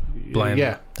 Blind.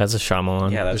 Yeah. That's a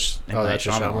Shyamalan. Yeah, that's Oh, that's a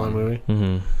Shyamalan movie?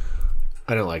 hmm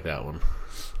I didn't like that one.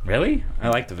 Really? I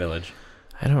like The Village.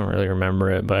 I don't really remember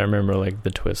it, but I remember like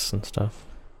the twists and stuff.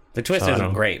 The twist So I isn't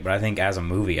don't- great, but I think as a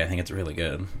movie, I think it's really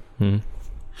good. Hmm.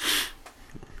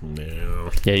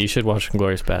 No. Yeah, you should watch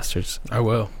Glorious Bastards I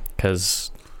will.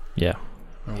 because, yeah,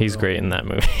 I he's will. great in that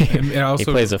movie. And also,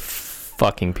 He plays a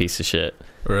fucking piece of shit.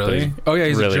 really? he's Oh yeah,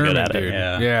 he's really a good German at it. dude.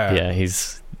 Yeah. Yeah. Yeah,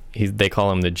 he's they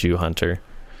call him the Jew hunter.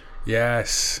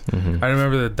 Yes. Mhm. I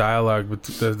remember the dialogue with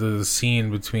the scene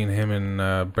between him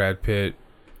and Brad Pitt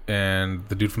and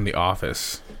the dude from The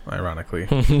Office. Ironically,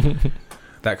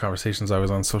 that conversation's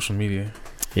always on social media.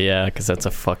 Yeah, because that's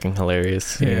a fucking hilarious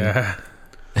scene. Yeah.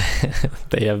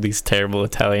 They have these terrible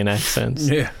Italian accents,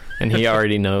 Yeah. and he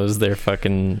already knows they're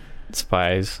fucking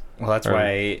spies. Well, that's Or-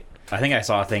 why I think I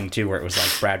saw a thing too where it was like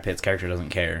Brad Pitt's character doesn't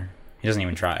care. He doesn't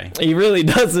even try. He really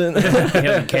doesn't. He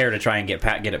doesn't care to try and get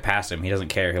it past him. He doesn't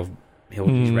care. He's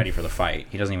Mm. ready for the fight.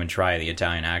 He doesn't even try the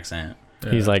Italian accent.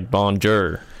 He's like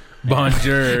bonjour.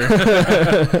 Bonjour.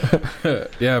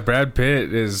 Yeah, Brad Pitt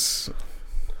he's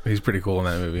pretty cool in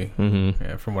that movie. Mm-hmm.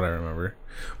 Yeah, from what I remember.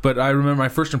 But I remember my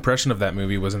first impression of that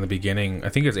movie was in the beginning. I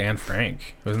think it's Anne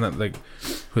Frank. Wasn't that like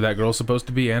who that girl's supposed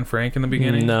to be? Anne Frank in the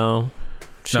beginning? No,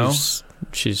 No?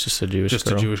 she's just a Jewish Just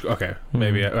girl. a Jewish. Okay,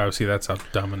 maybe I see that's how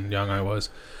dumb and young I was.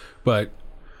 But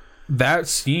that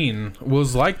scene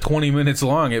was like 20 minutes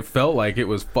long. It felt like it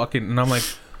was fucking. And I'm like,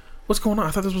 what's going on?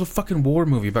 I thought this was a fucking war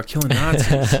movie about killing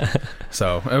Nazis.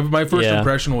 So my first Yeah.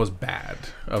 impression was bad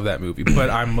of that movie. But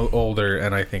I'm older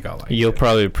and I think I'll like You'll it.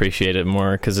 probably appreciate it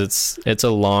more because it's a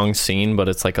long scene, but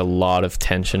it's like a lot of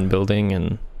tension building,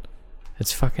 and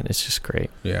it's just great.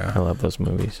 I Yeah. love those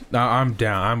movies. No, I'm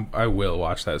down. I will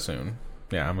watch that soon.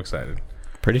 Yeah, I'm excited.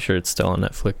 Pretty sure it's still on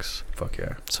Netflix. Fuck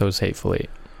yeah. So is Hateful Eight.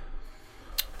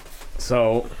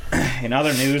 So, in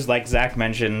other news, like Zach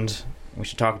mentioned, we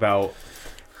should talk about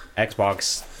Xbox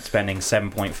spending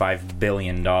 $7.5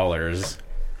 billion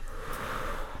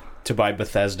to buy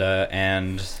Bethesda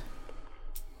and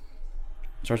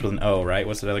starts with an O, right?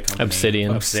 What's the other company?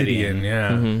 Obsidian,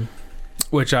 yeah. Mm-hmm.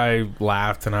 Which I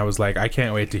laughed and I was like, I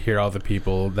can't wait to hear all the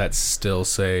people that still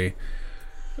say,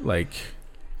 like,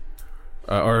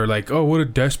 or like, oh, what a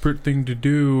desperate thing to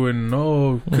do, and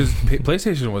oh, because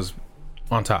PlayStation was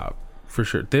on top for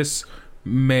sure. This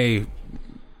may,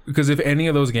 because if any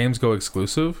of those games go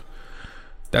exclusive,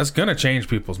 that's gonna change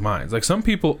people's minds. Like, some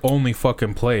people only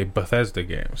fucking play Bethesda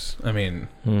games. I mean,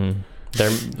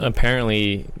 They're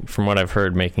apparently, from what I've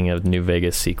heard, making a New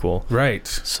Vegas sequel, right?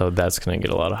 so that's gonna get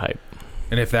a lot of hype.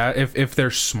 And if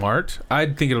they're smart,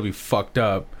 I'd think it'll be fucked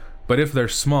up. But if they're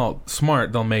smart,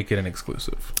 they'll make it an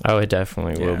exclusive. Oh, it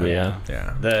definitely will be. Yeah.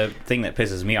 Yeah. The thing that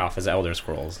pisses me off is Elder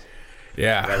Scrolls. I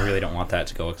Yeah. really don't want that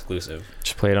to go exclusive.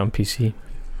 Just play it on PC.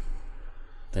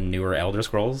 The newer Elder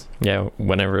Scrolls? Yeah,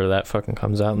 whenever that fucking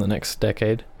comes out in the next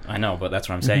decade. I know, but that's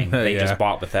what I'm saying. They Yeah. just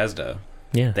bought Bethesda.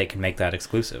 Yeah. They can make that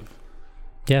exclusive.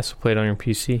 Yeah, so play it on your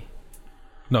PC.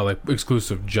 No, like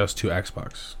exclusive just to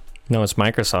Xbox. No, it's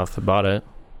Microsoft that bought it.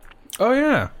 Oh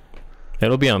yeah,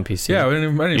 It'll be on PC. yeah. I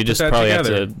didn't You put just that probably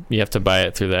together. have to buy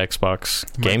it through the Xbox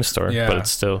game store, yeah. but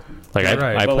it's still like You're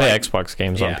right. I But, play like, Xbox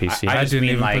games on yeah, PC. I I just didn't mean,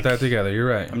 even like- put that together. You're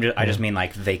right. I just mean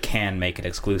like they can make it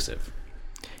exclusive.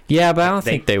 yeah, but I don't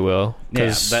they- think they will. Yeah,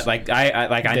 'Cause but like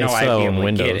I they know I sell get on get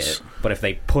Windows. it, but if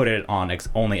they put it on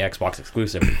only Xbox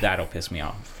exclusive, that'll piss me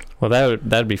off. well,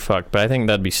 that'd be fucked. But I think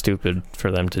that'd be stupid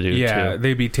for them to do. Yeah, too.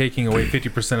 they'd be taking away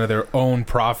 50% of their own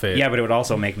profit. Yeah, but it would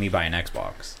also make me buy an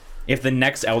Xbox. If the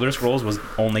next Elder Scrolls was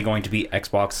only going to be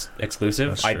Xbox exclusive,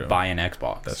 That's true. I'd buy an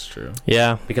Xbox. That's true.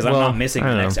 Yeah, Because I'm well, not missing I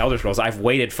the don't next know. Elder Scrolls. I've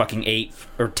waited fucking 8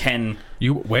 or 10.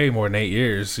 You way more than 8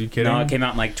 years. Are you kidding? No, it came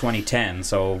out in like 2010,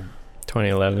 so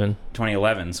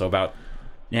 2011. so about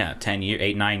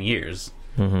 9 years.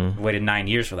 Mm-hmm. I waited 9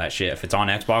 years for that shit. If it's on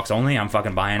Xbox only, I'm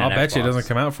fucking buying I'll an bet Xbox. you it doesn't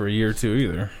come out for a year or two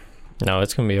either. No,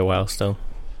 it's gonna be a while still.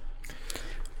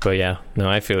 But yeah, no,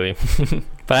 I feel you.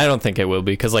 But I don't think it will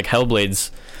be because like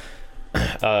Hellblade's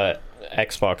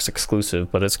Xbox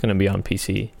exclusive, but it's gonna be on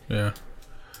PC. Yeah.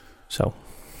 So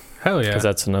Hell yeah. because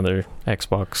that's another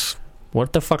Xbox.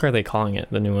 What the fuck are they calling it?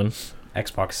 The new one?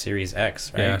 Xbox Series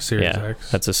X, right? Yeah, Series yeah,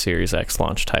 X. that's a Series X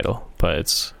launch title,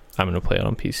 but I'm gonna play it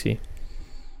on PC.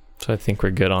 So I think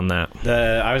we're good on that.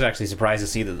 I was actually surprised to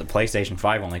see that the PlayStation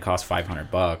 5 only cost $500.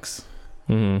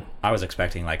 Mm-hmm. I was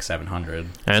expecting like 700.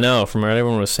 I know from what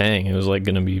everyone was saying, it was like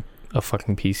gonna be a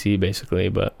fucking PC basically,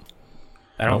 but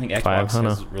I don't Oh, think Xbox 500.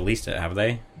 has released it, have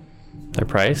they? their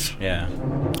price? Yeah.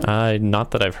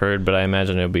 Not that I've heard, but I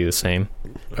imagine it'll be the same.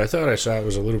 I thought I saw it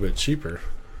was a little bit cheaper.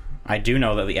 I do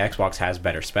know that the Xbox has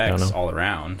better specs know. all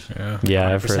around. Yeah.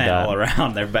 Yeah, I've heard 100% that. all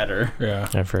around, they're better. Yeah.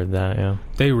 I've heard that. Yeah.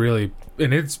 They really,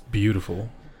 and it's beautiful.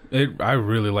 I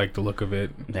really like the look of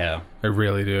it. Yeah. I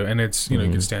really do. And it's, you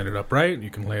can stand it upright. You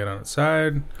can lay it on its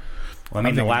side. Well, I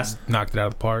mean, the last knocked it out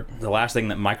of the park. thing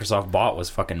that Microsoft bought was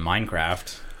fucking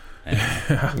Minecraft.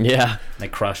 And Yeah. they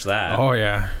crushed that. Oh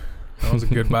yeah, that was a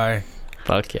good buy.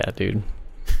 Fuck yeah, dude.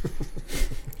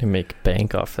 You make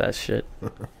bank off that shit.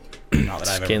 Not that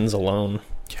I've Skins alone.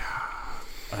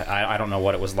 I don't know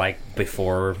what it was like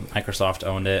before Microsoft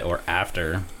owned it or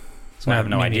after. So I have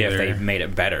no Me idea if neither. they made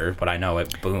it better, but I know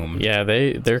it boomed. Yeah,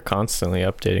 they're constantly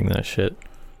updating that shit.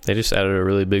 They just added a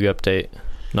really big update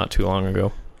not too long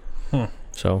ago.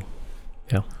 So,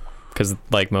 yeah. Because,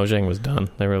 like, Mojang was done.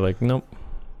 They were like, nope,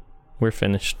 we're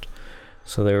finished.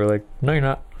 So they were like, no, you're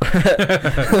not.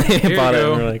 They Here you bought it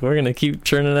go. and we're like, we're going to keep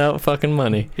churning out fucking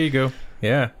money. Here you go.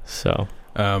 Yeah. So,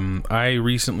 I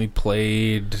recently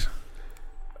played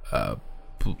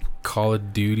Call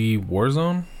of Duty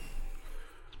Warzone,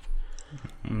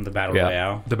 The Battle Yeah.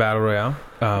 Royale. the Battle Royale.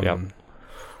 Yep.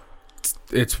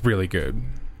 It's really good.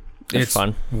 it's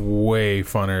fun. Way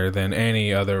funner than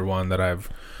any other one that I've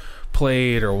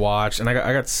played or watched. And I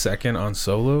got second on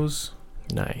solos,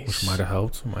 which Nice. might have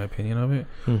helped my opinion of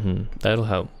it. That'll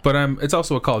help. But it's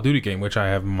also a Call of Duty game, which I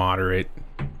have moderate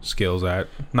skills at.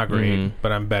 Not great,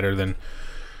 but I'm better than,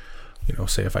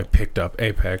 say if I picked up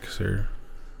Apex or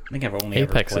I think I've only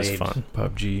Apex ever played, is fun.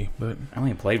 PUBG. But I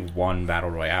only played one Battle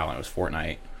Royale, and it was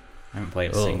Fortnite. I haven't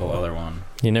played a single other one.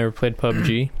 You never played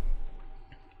PUBG?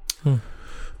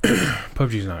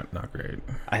 PUBG's not great.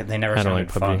 They never I don't sounded like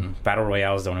PUBG. fun. Battle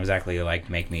Royales don't exactly like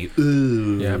make me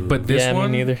ooh. Yeah, but this Yeah, me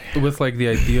one neither. with like the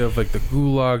idea of like the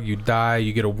gulag, you die,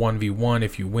 you get a 1v1.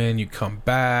 If you win, you come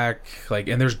back. Like,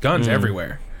 and there's guns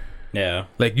everywhere. Yeah.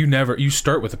 Like you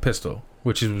start with a pistol,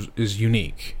 which is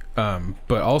unique.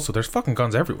 But also there's fucking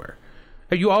guns everywhere.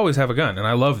 Like, you always have a gun, and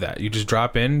I love that. You just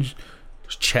drop in,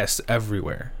 there's chests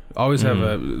everywhere. Always have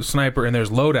a sniper, and there's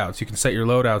loadouts. You can set your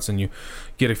loadouts, and you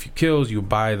get a few kills. You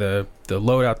buy the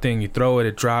loadout thing, you throw it,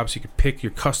 it drops. You can pick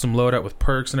your custom loadout with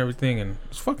perks and everything, and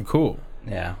it's fucking cool.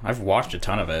 Yeah. I've watched a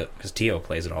ton of it because Tio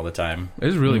plays it all the time,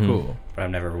 It's really cool. but I've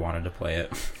never wanted to play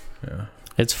it. Yeah.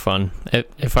 It's fun.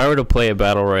 If I were to play a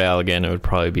Battle Royale again, it would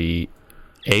probably be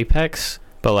Apex.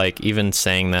 But, like, even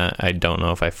saying that, I don't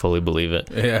know if I fully believe it.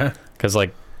 Yeah. Because,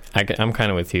 like, I'm kind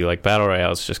of with you. Like, Battle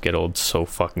Royales just get old so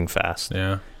fucking fast.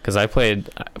 Yeah. Because I played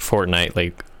Fortnite,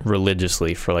 like,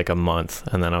 religiously for, like, a month.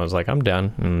 And then I was like, I'm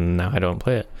done. And now I don't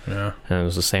play it. Yeah. And it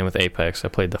was the same with Apex. I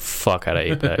played the fuck out of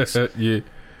Apex. Yeah.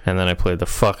 And then I played the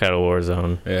fuck out of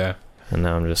Warzone. Yeah. And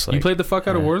now I'm just like... You played the fuck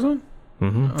out of yeah. Warzone?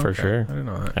 For Okay. sure. I didn't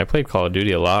know that. I played Call of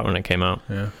Duty a lot when it came out.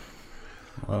 Yeah.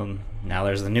 Now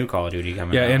there's the new Call of Duty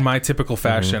coming Yeah, out. in my typical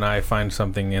fashion, I find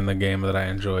something in the game that I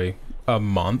enjoy a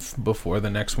month before the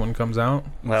next one comes out.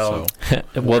 Well,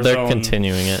 well, they're Warzone-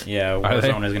 continuing it. Yeah, Are they?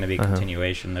 Warzone is going to be a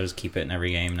continuation. They'll just keep it in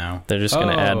every game now. They're just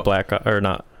gonna Oh. add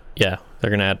they're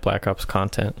gonna add Black Ops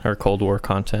content or Cold War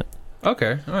content.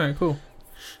 Okay, all right, cool,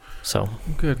 So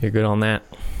good. you're good on that.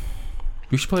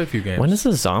 We should play a few games. When does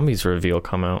the Zombies reveal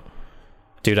come out?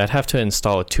 Dude, I'd have to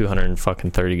install a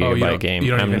 230 gigabyte game.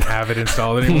 You don't even have it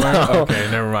installed anymore? No. Okay,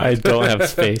 never mind. I don't have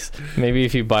space. Maybe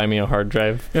if you buy me a hard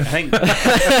drive. I think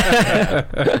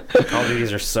Call of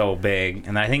Duties are so big,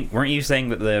 and I think weren't you saying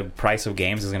that the price of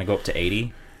games is going to go up to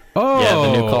 $80 Oh,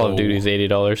 Yeah, the new Call of Duty is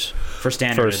 $80. for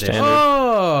standard For edition? standard.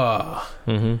 Oh,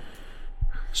 Mm-hmm.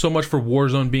 so much for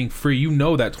Warzone being free. You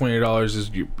know that $20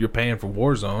 is you're paying for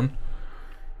Warzone.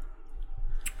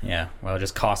 Yeah, well,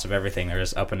 just cost of everything. They're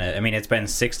just upping it. I mean, it's been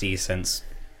 $60 since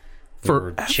we were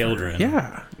Forever. children.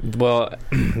 Yeah, Well,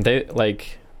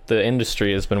 the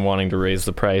industry has been wanting to raise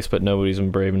the price, but nobody's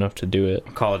been brave enough to do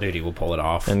it. Call of Duty will pull it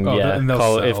off. And Oh, yeah, and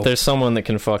they'll if sell. there's someone that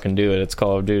can fucking do it, it's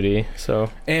Call of Duty.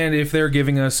 So and if they're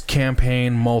giving us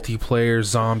campaign, multiplayer,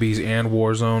 zombies, and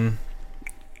Warzone,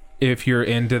 if you're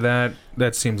into that,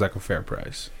 that seems like a fair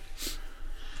price.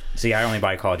 See, I only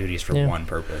buy Call of Duties for Yeah. one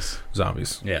purpose.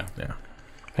 Zombies. Yeah. Yeah.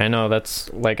 I know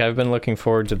that's like I've been looking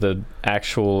forward to the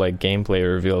actual like gameplay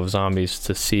reveal of Zombies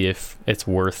to see if it's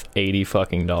worth $80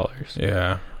 fucking.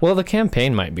 Yeah. Well, the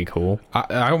campaign might be cool.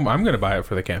 I'm gonna buy it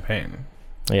for the campaign.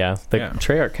 Yeah, the Yeah.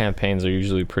 Treyarch campaigns are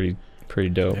usually pretty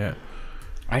dope. Yeah.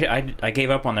 I gave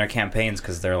up on their campaigns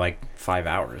because they're like 5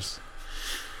 hours.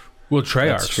 Well, That's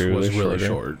Treyarch true, was they're really shorter.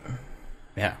 short.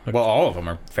 Yeah. Well, all of them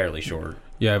are fairly short.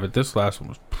 Yeah, but this last one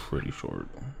was pretty short.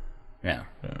 Yeah.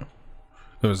 Yeah.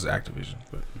 It was Activision,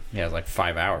 but Yeah, it's like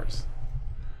 5 hours.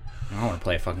 I don't want to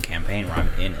play a fucking campaign where I'm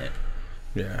in it.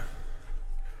 yeah.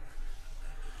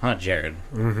 Huh, Jared?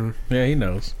 Mm-hmm. Yeah, he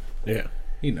knows. Yeah.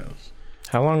 He knows.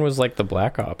 How long was like the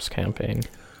Black Ops campaign?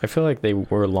 I feel like they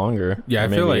were longer. Yeah, Or I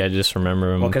maybe feel like- I just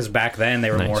remember them. Well, because back then they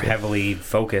were more Nicer. heavily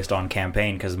focused on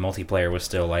campaign because multiplayer was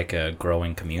still like a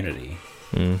growing community.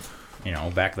 You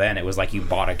know, back then it was like you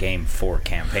bought a game for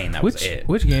campaign. That was it.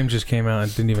 Which game just came out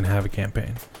and didn't even have a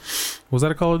campaign? Was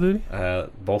that a Call of Duty?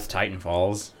 Both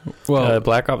Titanfalls. Well,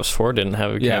 Black Ops 4 didn't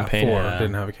have a yeah, campaign. 4 Yeah.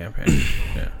 didn't have a campaign.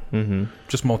 Yeah. Mm-hmm.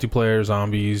 Just multiplayer,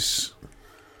 zombies.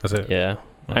 That's it. Yeah.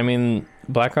 I mean,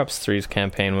 Black Ops 3's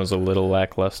campaign was a little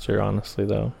lackluster, honestly,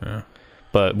 though. Yeah.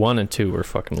 But 1 and 2 were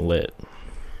fucking lit.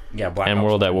 Yeah, Black And Ops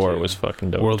World at 1 War too. was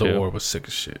fucking dope, World too. at War was sick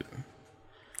as shit.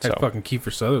 Had So. fucking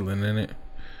Kiefer Sutherland in it.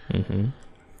 Mm-hmm.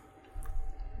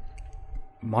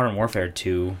 Modern Warfare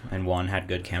 2 and 1 had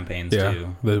good campaigns Yeah.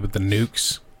 too. With the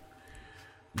nukes.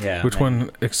 Yeah. Which and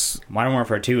one? Modern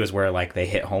Warfare 2 is where like they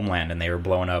hit Homeland and they were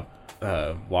blowing up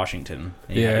Washington.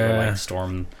 And you had to go, Yeah. like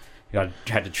storm.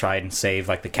 Had to try and save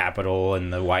like the Capitol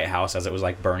and the White House as it was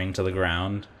like burning to the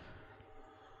ground.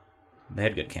 They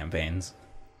had good campaigns.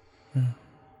 There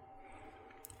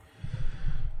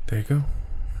you go.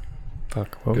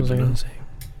 Fuck, what Good was to I know. going to say?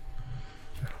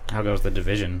 How goes the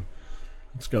Division?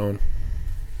 It's going.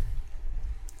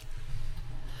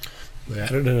 They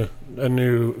added a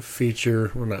new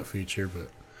feature. Well, not feature, but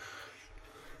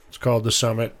it's called the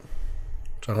Summit.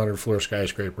 It's a 100-floor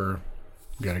skyscraper.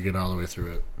 You got to get all the way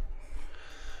through it.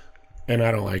 And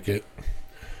I don't like it.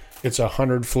 It's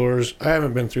 100 floors. I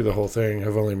haven't been through the whole thing.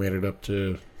 I've only made it up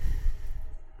to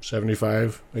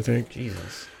 75, I think.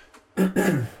 Jesus.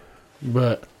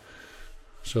 But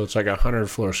so it's like a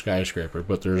 100-floor skyscraper,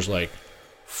 but there's like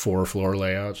 4 floor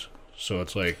layouts. So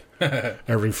it's like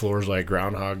every floor is like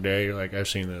Groundhog Day. You're like, I've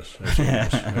seen this. I've seen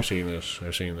this. I've seen this.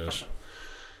 I've seen this.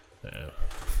 Yeah.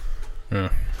 Yeah.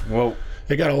 Well,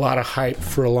 It got a lot of hype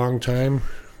for a long time,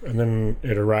 and then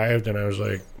it arrived, and I was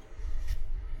like,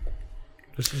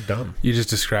 this is dumb. You just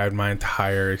described my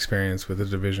entire experience with the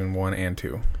Division 1 and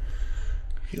 2.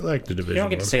 You like the Division you don't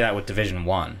get one. to say that with Division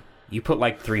 1. You put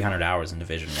like 300 hours in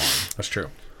Division 1. That's true.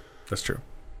 That's true.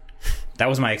 That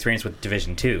was my experience with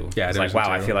Division 2. Yeah, it's like,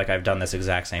 Division wow, 2. I feel like I've done this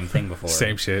exact same thing before.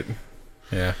 Same shit.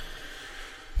 Yeah.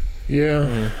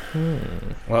 Yeah.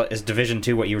 Well, is Division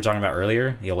 2 what you were talking about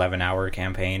earlier? The 11-hour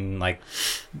campaign? Like,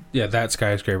 Yeah, that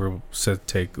skyscraper said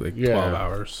take like 12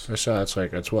 hours. I saw it's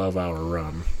like a 12-hour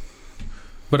run.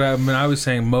 But I mean, I was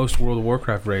saying most World of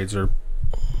Warcraft raids are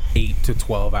 8 to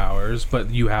 12 hours, but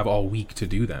you have all week to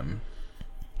do them.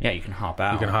 yeah, you can hop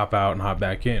out. You can hop out and hop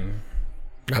back in.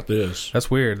 Not this.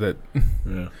 That's weird that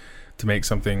Yeah. to make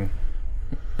something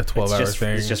a 12-hour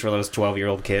thing. It's just for those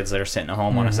 12-year-old kids that are sitting at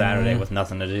home on a Saturday with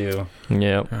nothing to do.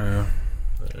 Yep. Yeah.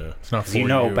 It's not 'Cause for you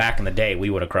know, back in the day, we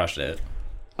would have crushed it.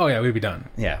 Oh yeah, we'd be done.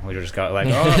 Yeah, we just got like,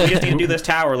 oh, we just need to do this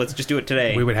tower. Let's just do it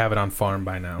today. We would have it on farm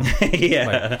by now.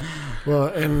 yeah. Well,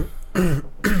 and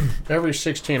every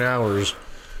 16 hours,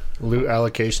 loot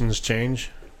allocations change.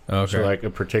 Okay. So, like, a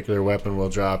particular weapon will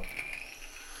drop.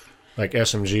 Like,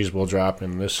 SMGs will drop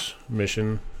in this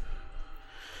mission.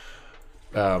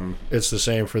 It's the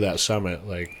same for that summit.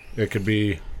 Like, it could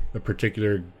be a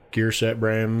particular gear set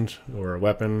brand or a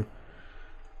weapon,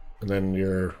 and then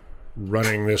you're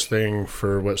running this thing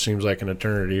for what seems like an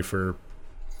eternity for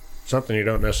something you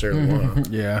don't necessarily want.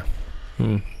 Yeah.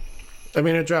 I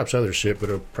mean, it drops other shit, but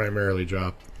it'll primarily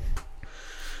drop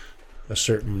a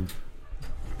certain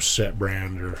set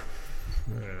brand or...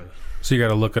 So you got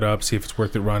to look it up, see if it's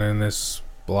worth it running this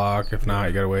block. If not,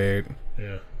 you got to wait.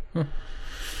 Yeah.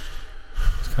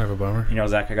 It's kind of a bummer. You know,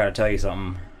 Zach, I got to tell you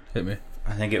something. Hit me.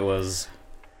 I think it was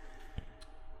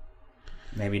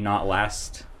maybe not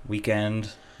last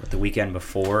weekend, but the weekend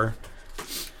before.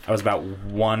 I was about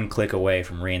one click away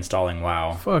from reinstalling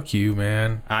WoW. Fuck you,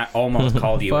 man. I almost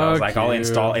called you. I was like, I'll you.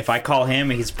 install. If I call him,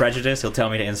 he's prejudiced. He'll tell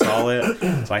me to install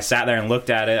it. So I sat there and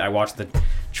looked at it. I watched the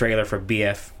trailer for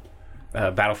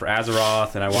Battle for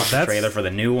Azeroth, and I watched the trailer for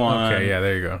the new one. Okay, yeah,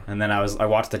 there you go. And then I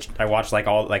watched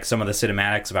like some of the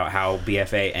cinematics about how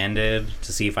BFA ended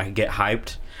to see if I could get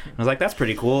hyped. I was like, that's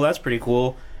pretty cool. That's pretty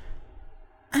cool.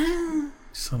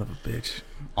 Son of a bitch.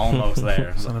 Almost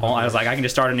there. Son of a I was like, I can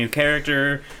just start a new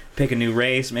character, pick a new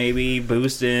race, maybe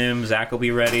boost him. Zach will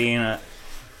be ready. And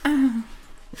then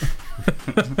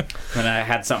I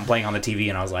had something playing on the TV,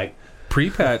 and I was like,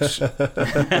 Pre-patch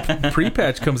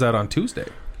comes out on Tuesday,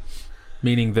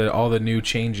 meaning that all the new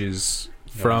changes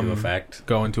go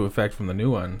into effect from the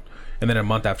new one, and then a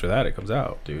month after that it comes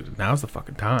out. Dude, now's the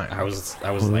fucking time. I was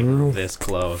like this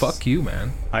close. Fuck you,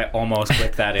 man. I almost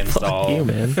clicked that install. Fuck you,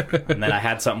 man. And then I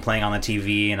had something playing on the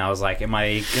TV, and I was like, am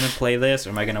I gonna play this or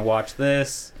am I gonna watch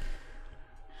this?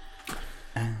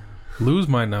 Lose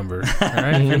my number. All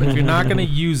right? if you're not gonna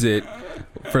use it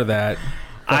for that,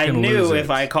 I knew lose if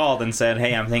it. I called and said,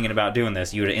 hey, I'm thinking about doing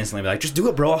this, you would instantly be like, just do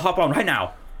it, bro. I'll hop on right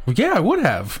now. Well, yeah, I would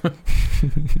have.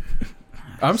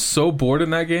 I'm so bored in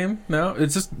that game now.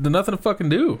 It's just nothing to fucking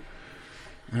do.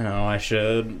 I know I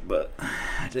should, but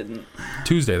I didn't.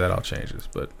 Tuesday that all changes,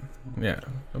 but yeah,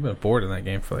 I've been bored in that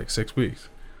game for like 6 weeks.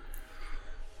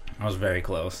 I was very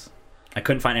close. I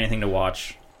couldn't find anything to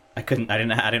watch. I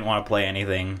didn't want to play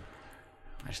anything.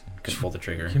 I just couldn't pull the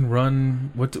trigger. You can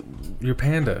run your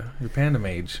panda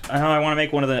mage. I know. I want to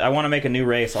make I want to make a new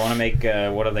race. I want to make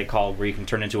what are they called? Where you can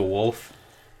turn into a wolf.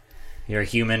 You're a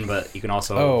human, but you can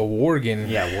also. Oh, Worgen.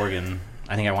 Yeah, Worgen.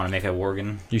 I think I want to make a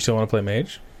Worgen. You still want to play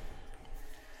mage?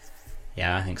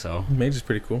 Yeah, I think so. Mage is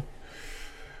pretty cool.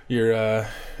 You're I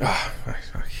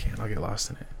can't. I'll get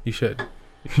lost in it. You should.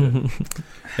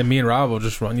 And me and Rob will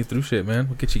just run you through shit, man.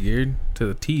 We'll get you geared to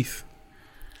the teeth.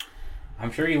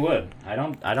 I'm sure you would. I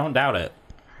don't doubt it.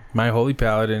 My holy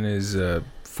paladin is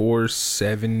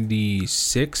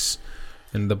 476,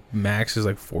 and the max is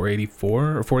like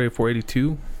 484 or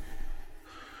 482.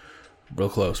 Real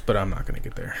close, but I'm not gonna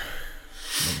get there.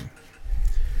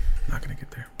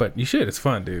 But you should. It's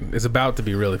fun, dude. It's about to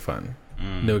be really fun.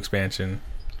 New expansion.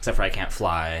 Except for I can't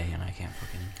fly, and I can't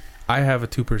fucking... I have a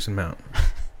 2-person mount.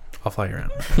 I'll fly you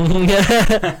around.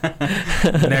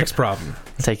 Next problem.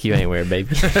 I'll take you anywhere,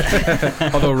 baby.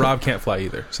 Although Rob can't fly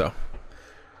either, so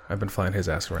I've been flying his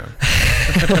ass around.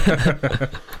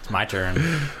 It's my turn.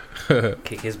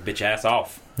 Kick his bitch ass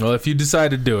off. Well, if you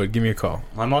decide to do it, give me a call.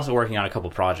 Well, I'm also working on a couple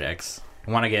projects.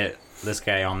 I want to get this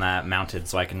guy on that mounted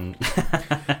so I can...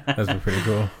 That'd be pretty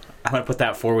cool. I want to put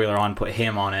that four-wheeler on, put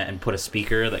him on it, and put a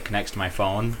speaker that connects to my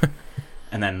phone.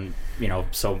 And then,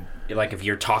 so... like if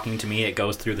you're talking to me, it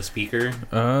goes through the speaker.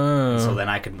 Oh. So then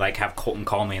I could like have Colton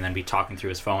call me and then be talking through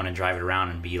his phone and drive it around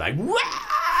and be like, "Wah!"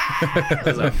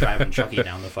 As I'm driving Chucky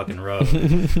down the fucking road.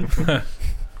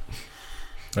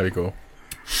 That'd be cool.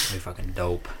 That'd be fucking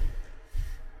dope.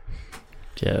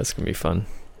 Yeah, it's gonna be fun.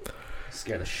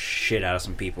 Scare the shit out of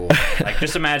some people. Like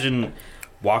just imagine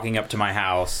walking up to my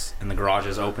house and the garage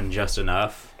is open just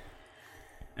enough.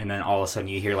 And then all of a sudden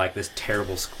you hear like this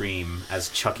terrible scream as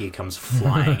Chucky comes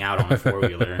flying out on a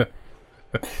four-wheeler.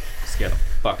 Scare the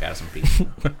fuck out of some people.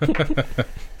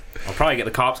 I'll probably get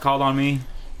the cops called on me.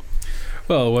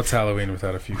 Well, what's Halloween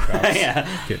without a few cops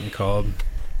getting called?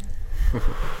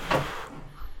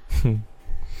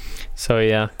 So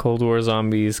yeah, Cold War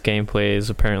Zombies gameplay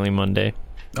is apparently Monday.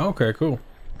 Okay, cool.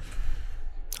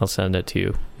 I'll send it to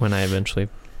you when I eventually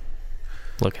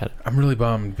look at it. I'm really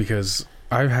bummed because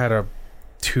I've had a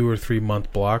 2 or 3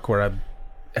 month block where I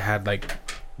had like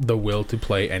the will to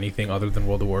play anything other than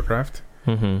World of Warcraft,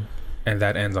 and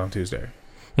that ends on Tuesday.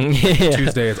 Yeah.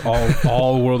 Tuesday is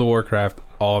all World of Warcraft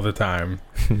all the time,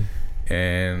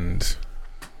 and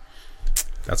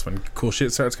that's when cool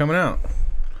shit starts coming out.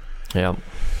 Yeah.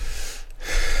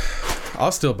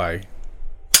 I'll still buy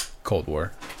Cold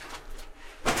War.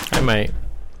 I might.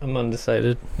 I'm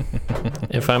undecided.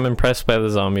 If I'm impressed by the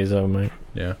zombies, I might.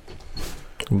 Yeah.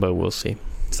 But we'll see.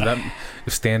 So that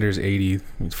if standard's 80,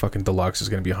 fucking deluxe is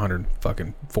gonna be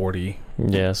 140.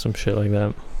 Yeah, some shit like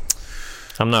that.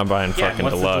 I'm not buying fucking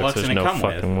what's the deluxe. deluxe There's gonna no come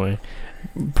fucking way.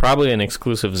 Probably an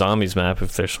exclusive zombies map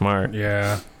if they're smart.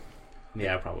 Yeah.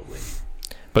 Yeah, probably.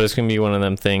 But it's gonna be one of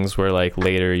them things where like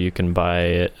later you can buy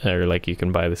it, or like you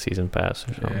can buy the season pass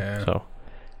or something. Yeah. So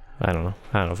I don't know.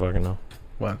 I don't fucking know.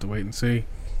 We'll have to wait and see.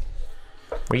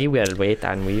 We will wait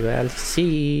and we will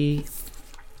see.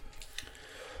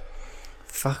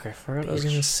 Fuck, I forgot what I was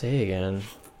gonna say again.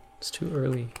 It's too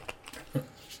early.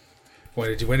 When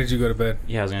did you go to bed?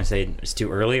 Yeah, I was gonna say it's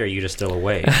too early. Or are you just still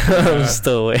awake? I'm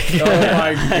still awake. Oh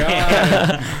my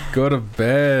god. Go to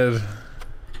bed.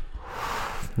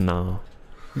 No,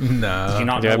 Did you No.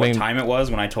 not Yeah, know I what mean- time it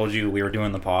was when I told you we were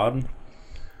doing the pod?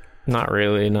 not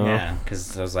really. No. Yeah,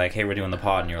 because I was like, "Hey, we're doing the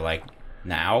pod," and you're like,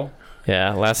 "Now?"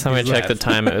 Yeah, last time I He's checked the left.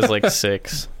 time, it was like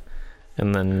 6.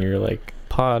 And then you're like,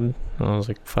 pod. And I was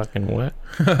like, fucking what?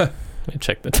 I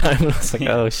checked the time and I was like,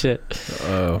 oh shit.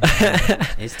 Oh.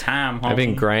 It's time. I've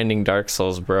been homie. grinding Dark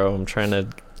Souls, bro. I'm trying to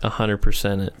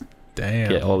 100% it. Damn.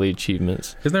 Get all the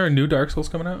achievements. Isn't there a new Dark Souls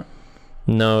coming out?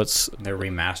 No, it's They're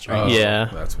remastering. Oh, Yeah.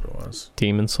 That's what it was.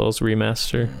 Demon Souls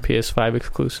Remaster. PS5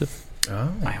 exclusive.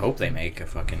 Oh. I hope they make a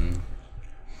fucking.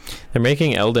 They're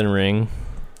making Elden Ring,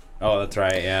 Oh, that's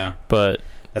right. Yeah, but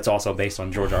that's also based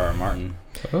on George R.R. Martin.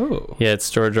 Oh. yeah, it's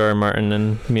George R. R. Martin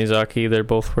and Miyazaki. They're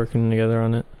both working together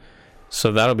on it.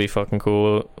 So that'll be fucking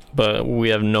cool. But we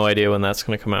have no idea when that's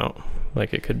going to come out.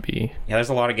 Like, it could be Yeah, there's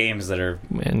a lot of games that are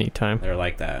anytime.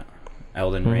 like that.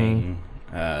 Elden Mhm.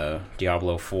 Ring,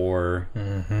 Diablo 4.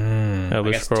 Mm-hmm. I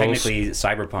Elder guess Scrolls. technically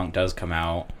Cyberpunk does come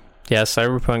out, Yeah,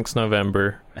 Cyberpunk's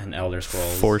November. and Elder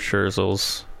Scrolls. For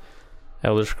Schurzels.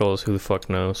 Elder Scrolls, who the fuck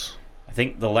knows? I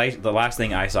think the last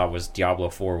thing I saw was Diablo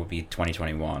 4 would be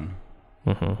 2021,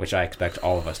 which I expect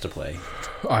all of us to play.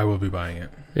 I will be buying it.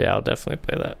 Yeah, I'll definitely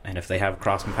play that. And if they have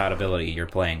cross compatibility, you're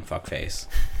playing fuckface.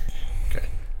 Okay.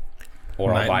 Or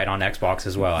I'll Mine- buy it on Xbox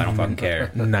as well. I don't fucking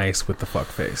care. Nice with the fuck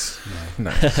face.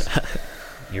 Nice.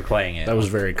 You're playing it. That was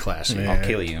very classy. Yeah. I'll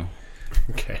kill you.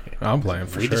 Okay. I'm playing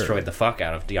for We sure. destroyed the fuck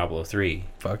out of Diablo 3.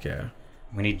 Fuck yeah.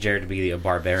 We need Jared to be a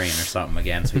barbarian or something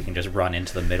again so we can just run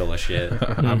into the middle of shit.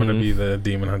 I'm gonna be the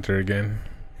demon hunter again.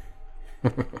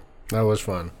 That was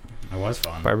fun. It was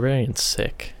fun. Barbarian's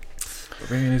sick.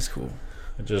 Barbarian is cool.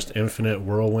 I just infinite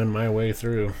whirlwind my way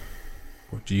through.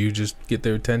 Do you just get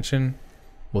their attention?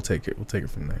 We'll take it. We'll take it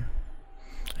from there.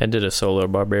 I did a solo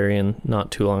Barbarian not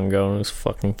too long ago, and it was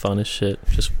fucking fun as shit.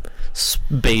 Just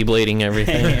Beyblading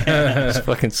everything. It's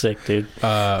fucking sick, dude.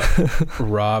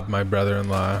 Rob, my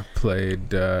brother-in-law,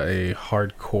 played a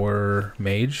hardcore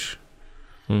mage.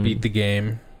 Beat the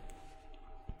game.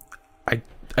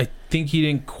 I think he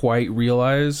didn't quite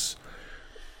realize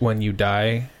when you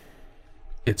die,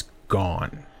 it's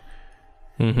gone.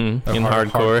 In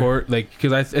hardcore. Like,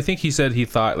 because I think he said he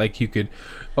thought like you could,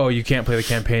 you can't play the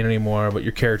campaign anymore, but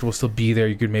your character will still be there.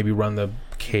 You could maybe run the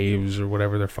caves or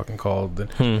whatever they're fucking called.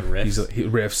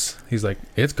 Rifts. He's like,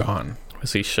 it's gone.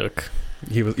 Was he shook?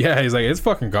 He's like, it's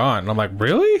fucking gone. And I'm like,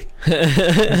 really?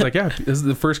 He's like, yeah, this is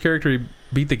the first character he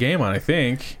beat the game on, I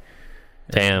think.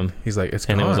 Damn. He's like, it's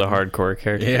and gone. it was a hardcore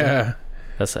character. Yeah.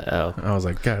 That's a L. I was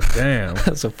like, god damn.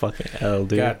 That's a fucking L,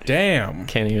 dude. God damn.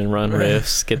 Can't even run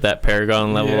rifts. Get that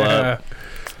Paragon level up.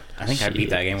 I think I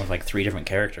beat that game with like 3 different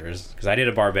characters because I did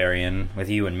a barbarian with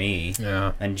you and me.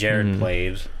 Yeah. And Jared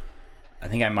played. I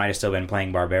think I might have still been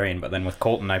playing barbarian, but then with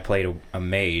Colton I played a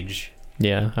mage.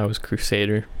 Yeah, I was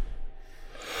Crusader.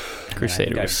 And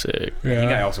Crusader was sick. I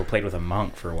think I also played with a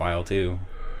monk for a while too.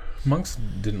 Monks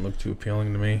didn't look too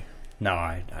appealing to me. No,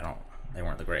 I don't. They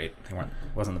weren't the great.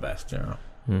 Wasn't the best. Yeah.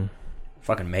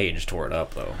 Fucking mage tore it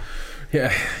up though.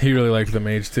 Yeah, he really liked the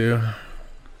mage too.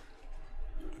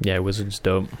 Yeah, Wizard's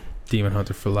dope. Demon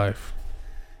hunter for life.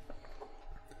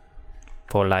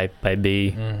 For life,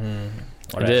 baby.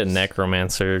 I did a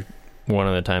Necromancer one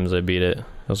of the times I beat it. That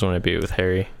was when I beat it with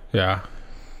Harry. Yeah.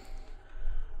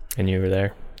 And you were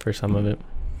there for some of it.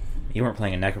 You weren't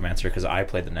playing a necromancer because I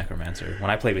played the necromancer. When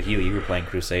I played with you, you were playing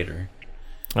crusader.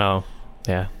 Oh,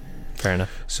 yeah. Fair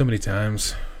enough. So many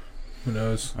times. Who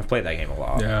knows? I've played that game a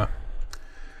lot. Yeah.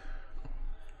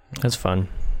 That's fun.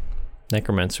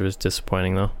 Necromancer was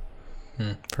disappointing though.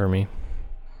 For me.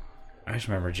 I just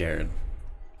remember Jared.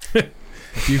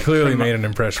 You clearly made an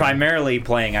impression. Primarily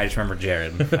playing, I just remember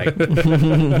Jared. Like,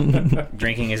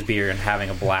 drinking his beer and having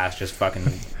a blast, just fucking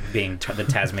being the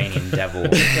Tasmanian devil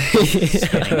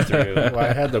spinning through. Well,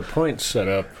 I had the points set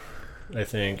up, I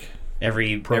think.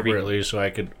 appropriately, so I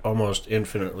could almost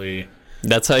infinitely.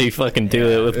 That's how you fucking do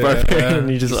it with Barbarian.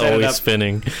 You're just You set it always up.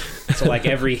 spinning. So like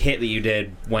every hit that you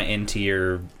did went into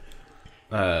your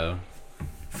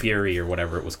Fury or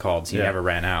whatever it was called, so you never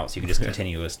ran out, so you could just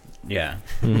continue.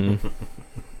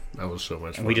 That was so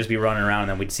much fun. And we'd just be running around,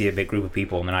 and then we'd see a big group of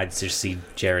people, and then I'd just see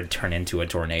Jared turn into a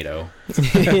tornado.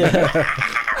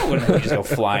 Wouldn't we just go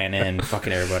flying in,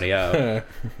 fucking everybody up?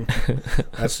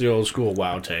 That's the old school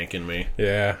WoW tank in me.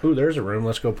 Yeah. Ooh, there's a room.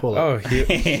 Let's go pull it. Oh,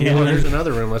 Oh, there's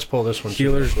another room. Let's pull this one. too,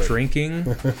 healers real quick.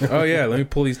 drinking. Oh yeah, let me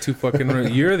pull these 2 fucking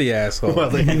rooms. You're the asshole. Well,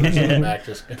 the healers in the back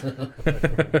just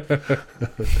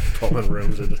pulling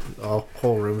rooms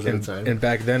whole rooms at a time. And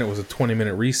back then it was a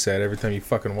 20-minute reset every time you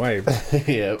fucking wiped.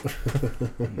 Yep.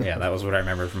 Yeah, that was what I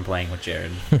remember from playing with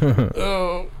Jared.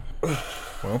 Oh,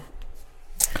 Well,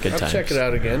 Good I'll times. check it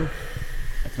out again.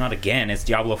 It's not again, it's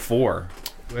Diablo 4.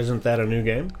 Isn't that a new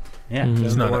game? Yeah. Mhm.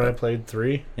 Isn't not the one a- I played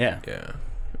 3? Yeah. yeah.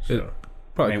 So It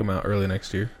probably I mean- come out early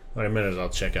next year. what I meant is I'll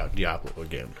check out Diablo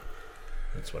again.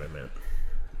 That's what I meant.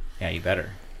 Yeah, you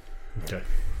better. Okay.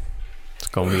 It's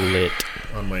gonna be lit.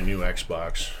 On my new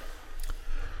Xbox.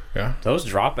 Yeah. Those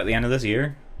drop at the end of this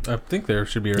year? I think there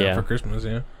should be around Yeah. for Christmas,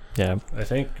 yeah. Yeah. I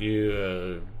think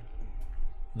you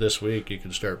this week you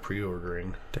can start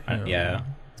pre-ordering. Yeah.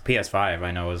 PS5,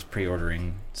 I know, is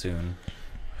pre-ordering soon.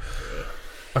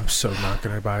 I'm so not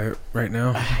going to buy it right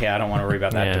now. Yeah, I don't want to worry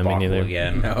about that Yeah, me debacle neither.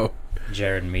 again. No.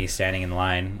 Jared and me standing in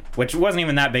line, which wasn't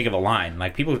even that big of a line.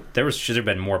 Like, people, should have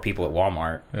been more people at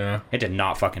Walmart. Yeah. It did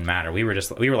not fucking matter. We were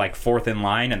like 4th in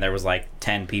line, and there was like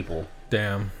 10 people.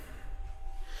 Damn.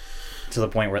 To the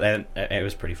point where it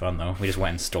was pretty fun, though. We just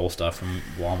went and stole stuff from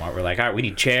Walmart. We're like, all right, we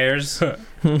need chairs. Grab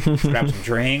some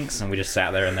drinks, and we just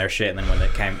sat there in their shit. And then when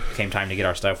it came time to get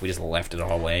our stuff, we just left it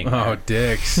all laying there. Oh,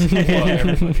 dicks. Well,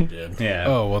 everybody did. Yeah.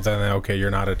 Oh, well then, okay, you're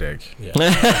not a dick. Yeah.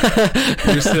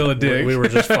 You're still a dick. We were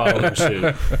just following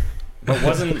suit. But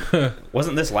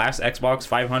wasn't this last Xbox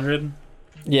 500?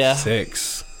 Yeah.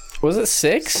 6. Was it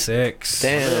 6? 6.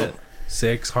 Damn.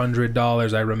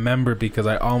 $600. I remember because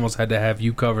I almost had to have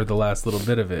you cover the last little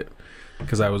bit of it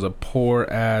because I was a poor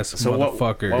ass So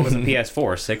motherfucker. what was the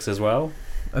PS4? 6 as well?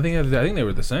 I think they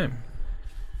were the same.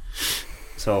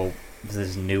 So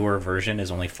this newer version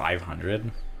is only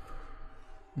 500.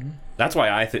 That's why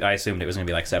I assumed it was gonna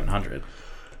be like 700.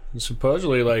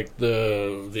 Supposedly, like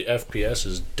the FPS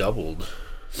is doubled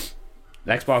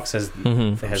The Xbox has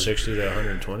from has 60 to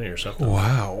 120 or something.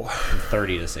 Wow.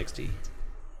 30 to 60.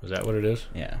 Is that what it is?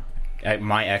 Yeah.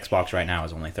 My Xbox right now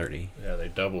is only 30. Yeah, they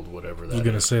doubled whatever I that was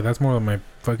gonna is. say that's more than my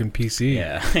fucking PC.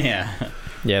 Yeah. Yeah.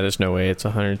 Yeah, there's no way it's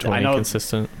 120 I know-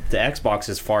 consistent. The Xbox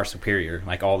is far superior.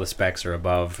 Like, all the specs are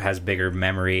above. Has bigger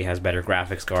memory. Has better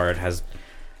graphics card. Has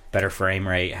better frame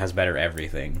rate. Has better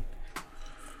everything.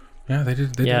 Yeah, they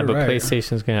did. They Yeah, did it but right.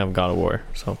 PlayStation's gonna have God of War,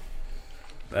 so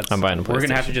I'm buying a We're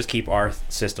gonna have to PlayStation. just keep our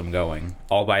system going.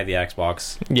 I'll buy the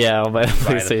Xbox. yeah, I'll buy a Buy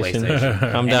the PlayStation.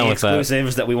 PlayStation. I'm down Any with that.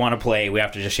 exclusives that we want to play, we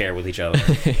have to just share with each other.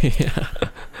 Yeah.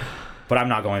 But I'm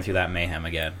not going through that mayhem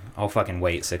again. I'll fucking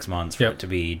wait 6 months for Yep. it to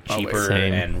be I'll wait. cheaper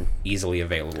Same. and easily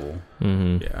available.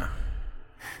 Mm-hmm. Yeah.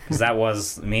 Because that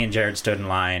was me and Jared stood in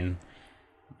line.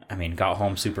 I mean, got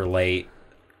home super late,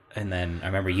 and then I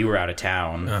remember you were out of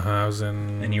town. I was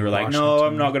in. And you were like, no,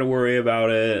 I'm not going to worry about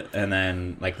it. And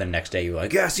then, like, the next day, you were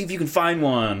like, yeah, see if you can find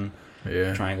one.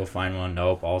 Yeah. Try and go find one.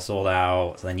 Nope, all sold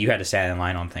out. So then you had to stand in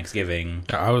line on Thanksgiving.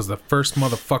 I was the first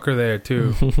motherfucker there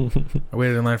too. I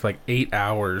waited in line for like 8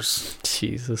 hours.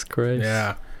 Jesus Christ.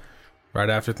 Yeah. Right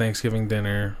after Thanksgiving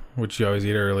dinner, which you always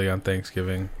eat early on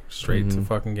Thanksgiving, straight to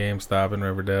fucking GameStop in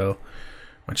Riverdale.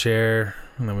 My chair,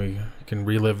 and then we can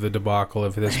relive the debacle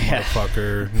of this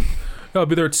motherfucker. I'll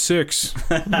be there at 6.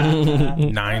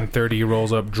 9:30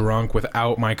 rolls up drunk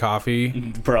without my coffee.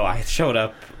 Bro, I showed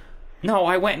up. No,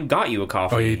 I went and got you a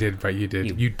coffee. Oh, you did, right? You did.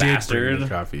 You You did bring bastard. me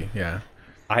coffee. Yeah.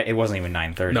 It wasn't even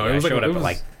 9:30. No, it was I like showed it up was at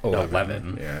like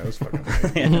 11. Yeah, it was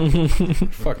fucking.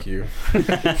 Fuck you.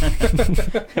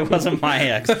 It wasn't my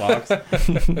Xbox.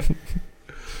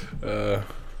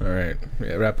 All right.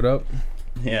 Yeah, wrap it up.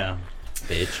 Yeah.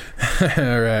 Bitch.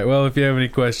 All right. Well, if you have any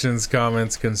questions,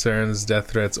 comments, concerns, death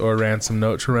threats, or ransom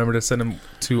notes, remember to send them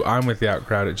to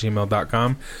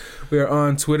imwiththeoutcrowd@gmail.com. We are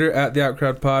on Twitter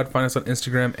 @theoutcrowdpod. Find us on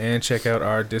Instagram and check out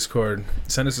our Discord.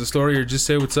 Send us a story or just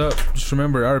say what's up. Just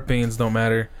remember, our opinions don't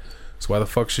matter. So why the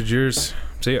fuck should yours?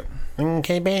 See ya.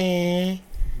 Okay, bye.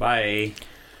 Bye.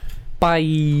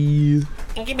 Bye.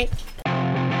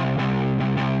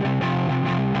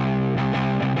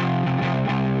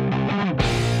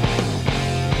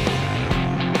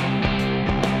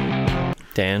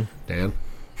 Dan.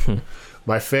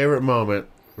 My favorite moment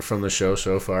from the show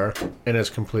so far, and it's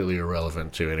completely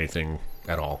irrelevant to anything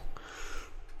at all.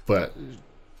 But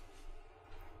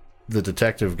the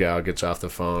detective gal gets off the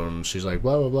phone. She's like,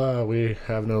 blah, blah, blah, we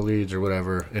have no leads or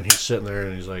whatever. And he's sitting there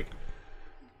and he's like,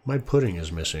 my pudding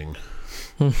is missing.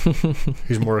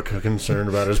 He's more concerned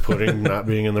about his pudding not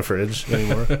being in the fridge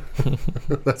anymore.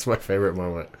 That's my favorite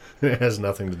moment. It has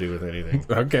nothing to do with anything.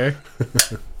 Okay.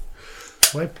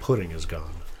 My pudding is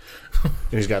gone. And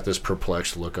he's got this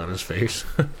perplexed look on his face.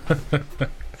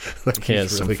 Like He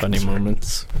has he's some really funny concerned.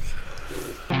 moments.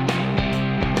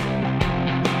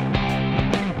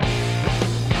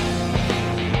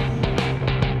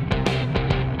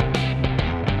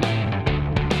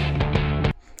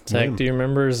 Zach, do you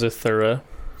remember Zathura?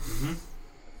 Mm-hmm.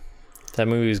 That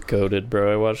movie's goated,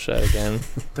 bro. I watched that again.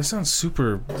 That sounds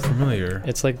super familiar.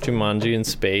 It's like Jumanji in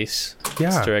space. Yeah.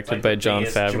 It's directed Like by the Jon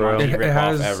biggest Favreau. Jumanji ripoff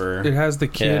has ever. it has the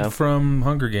kid Yeah. from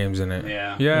Hunger Games in it.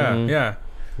 Yeah. Yeah, Mhm. yeah.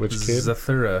 Which kid?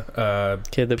 Zathura.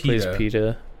 Kid that plays PETA.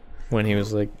 PETA when he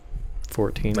was like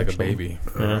 14. Like or a something. baby.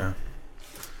 Yeah.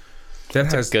 That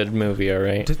It's has a good movie,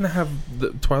 alright. Didn't it have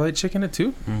the Twilight Chick in it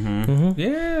too? Mm-hmm. Mm-hmm.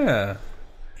 Yeah.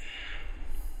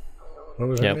 What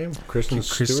was her Yep. name? Kristen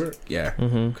Stewart? Yeah.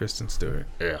 Mm-hmm. Kristen Stewart.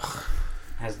 Ugh.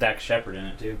 Has Dax Shepard in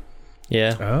it too.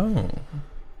 Yeah, Oh.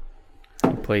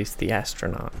 he plays the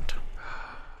astronaut.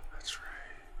 That's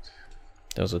right.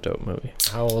 That was a dope movie.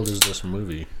 How old is this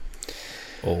movie?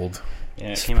 Old. Yeah,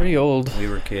 it It's came pretty out old. when we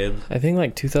were kids. I think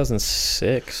like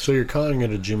 2006. So you're calling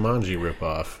it a Jumanji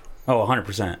ripoff? Oh,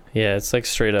 100%. Yeah, it's like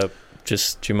straight up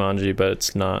just Jumanji, but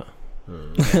it's not.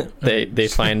 They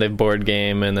find a board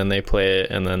game and then they play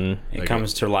it and then It Like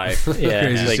comes to life. yeah,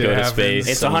 Crazy they shit go to happens. space.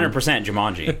 It's and- 100%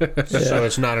 Jumanji. So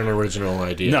it's not an original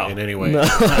idea No. in any way? No,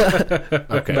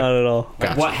 Okay. not at all.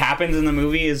 Gotcha. What happens in the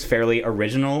movie is fairly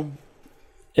original.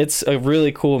 It's a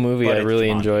really cool movie. But I it's really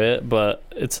Jumanji. enjoy it, but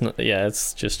it's not. Yeah,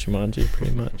 it's just Jumanji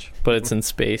pretty much. But it's in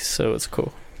space, so it's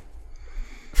cool.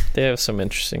 They have some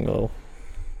interesting little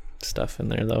stuff in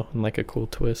there though, and like a cool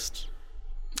twist.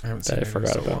 I haven't That seen I it in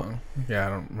forgot so about. long. Yeah, I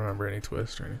don't remember any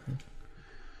twist or anything.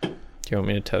 Do you want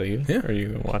me to tell you? Yeah. Or are you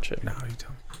gonna watch it? No, you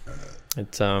tell me.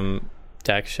 It's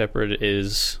Dax Shepard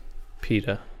is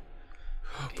PETA.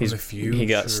 From The Future. He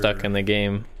got stuck in the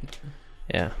game.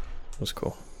 Yeah, it was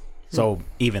cool. So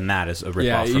even that is a ripoff.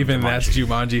 Yeah, from even Jumanji. that's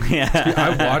Jumanji. Yeah.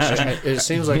 I watched it It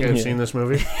seems like I've seen this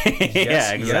movie.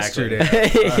 Yeah, exactly.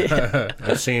 yesterday.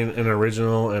 I've seen an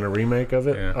original and a remake of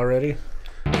it Yeah. already.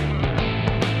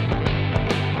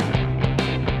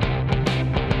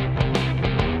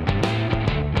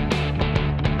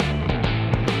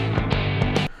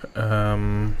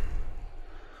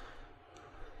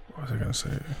 What was I gonna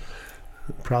say?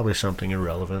 Probably something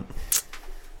irrelevant,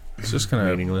 It's just gonna.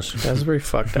 meaningless. That's pretty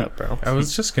fucked up, bro. I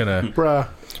was just gonna. Bruh.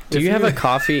 Do If you have a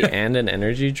coffee and an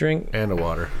energy drink? And a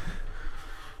water.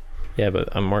 Yeah, but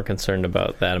I'm more concerned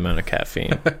about that amount of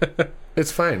caffeine.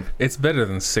 It's fine. It's better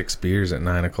than 6 beers at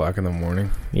 9 o'clock in the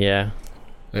morning. Yeah,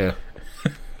 Yeah.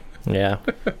 yeah.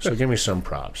 So give me some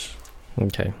props.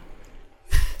 Okay,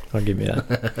 I'll give you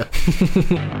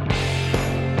that.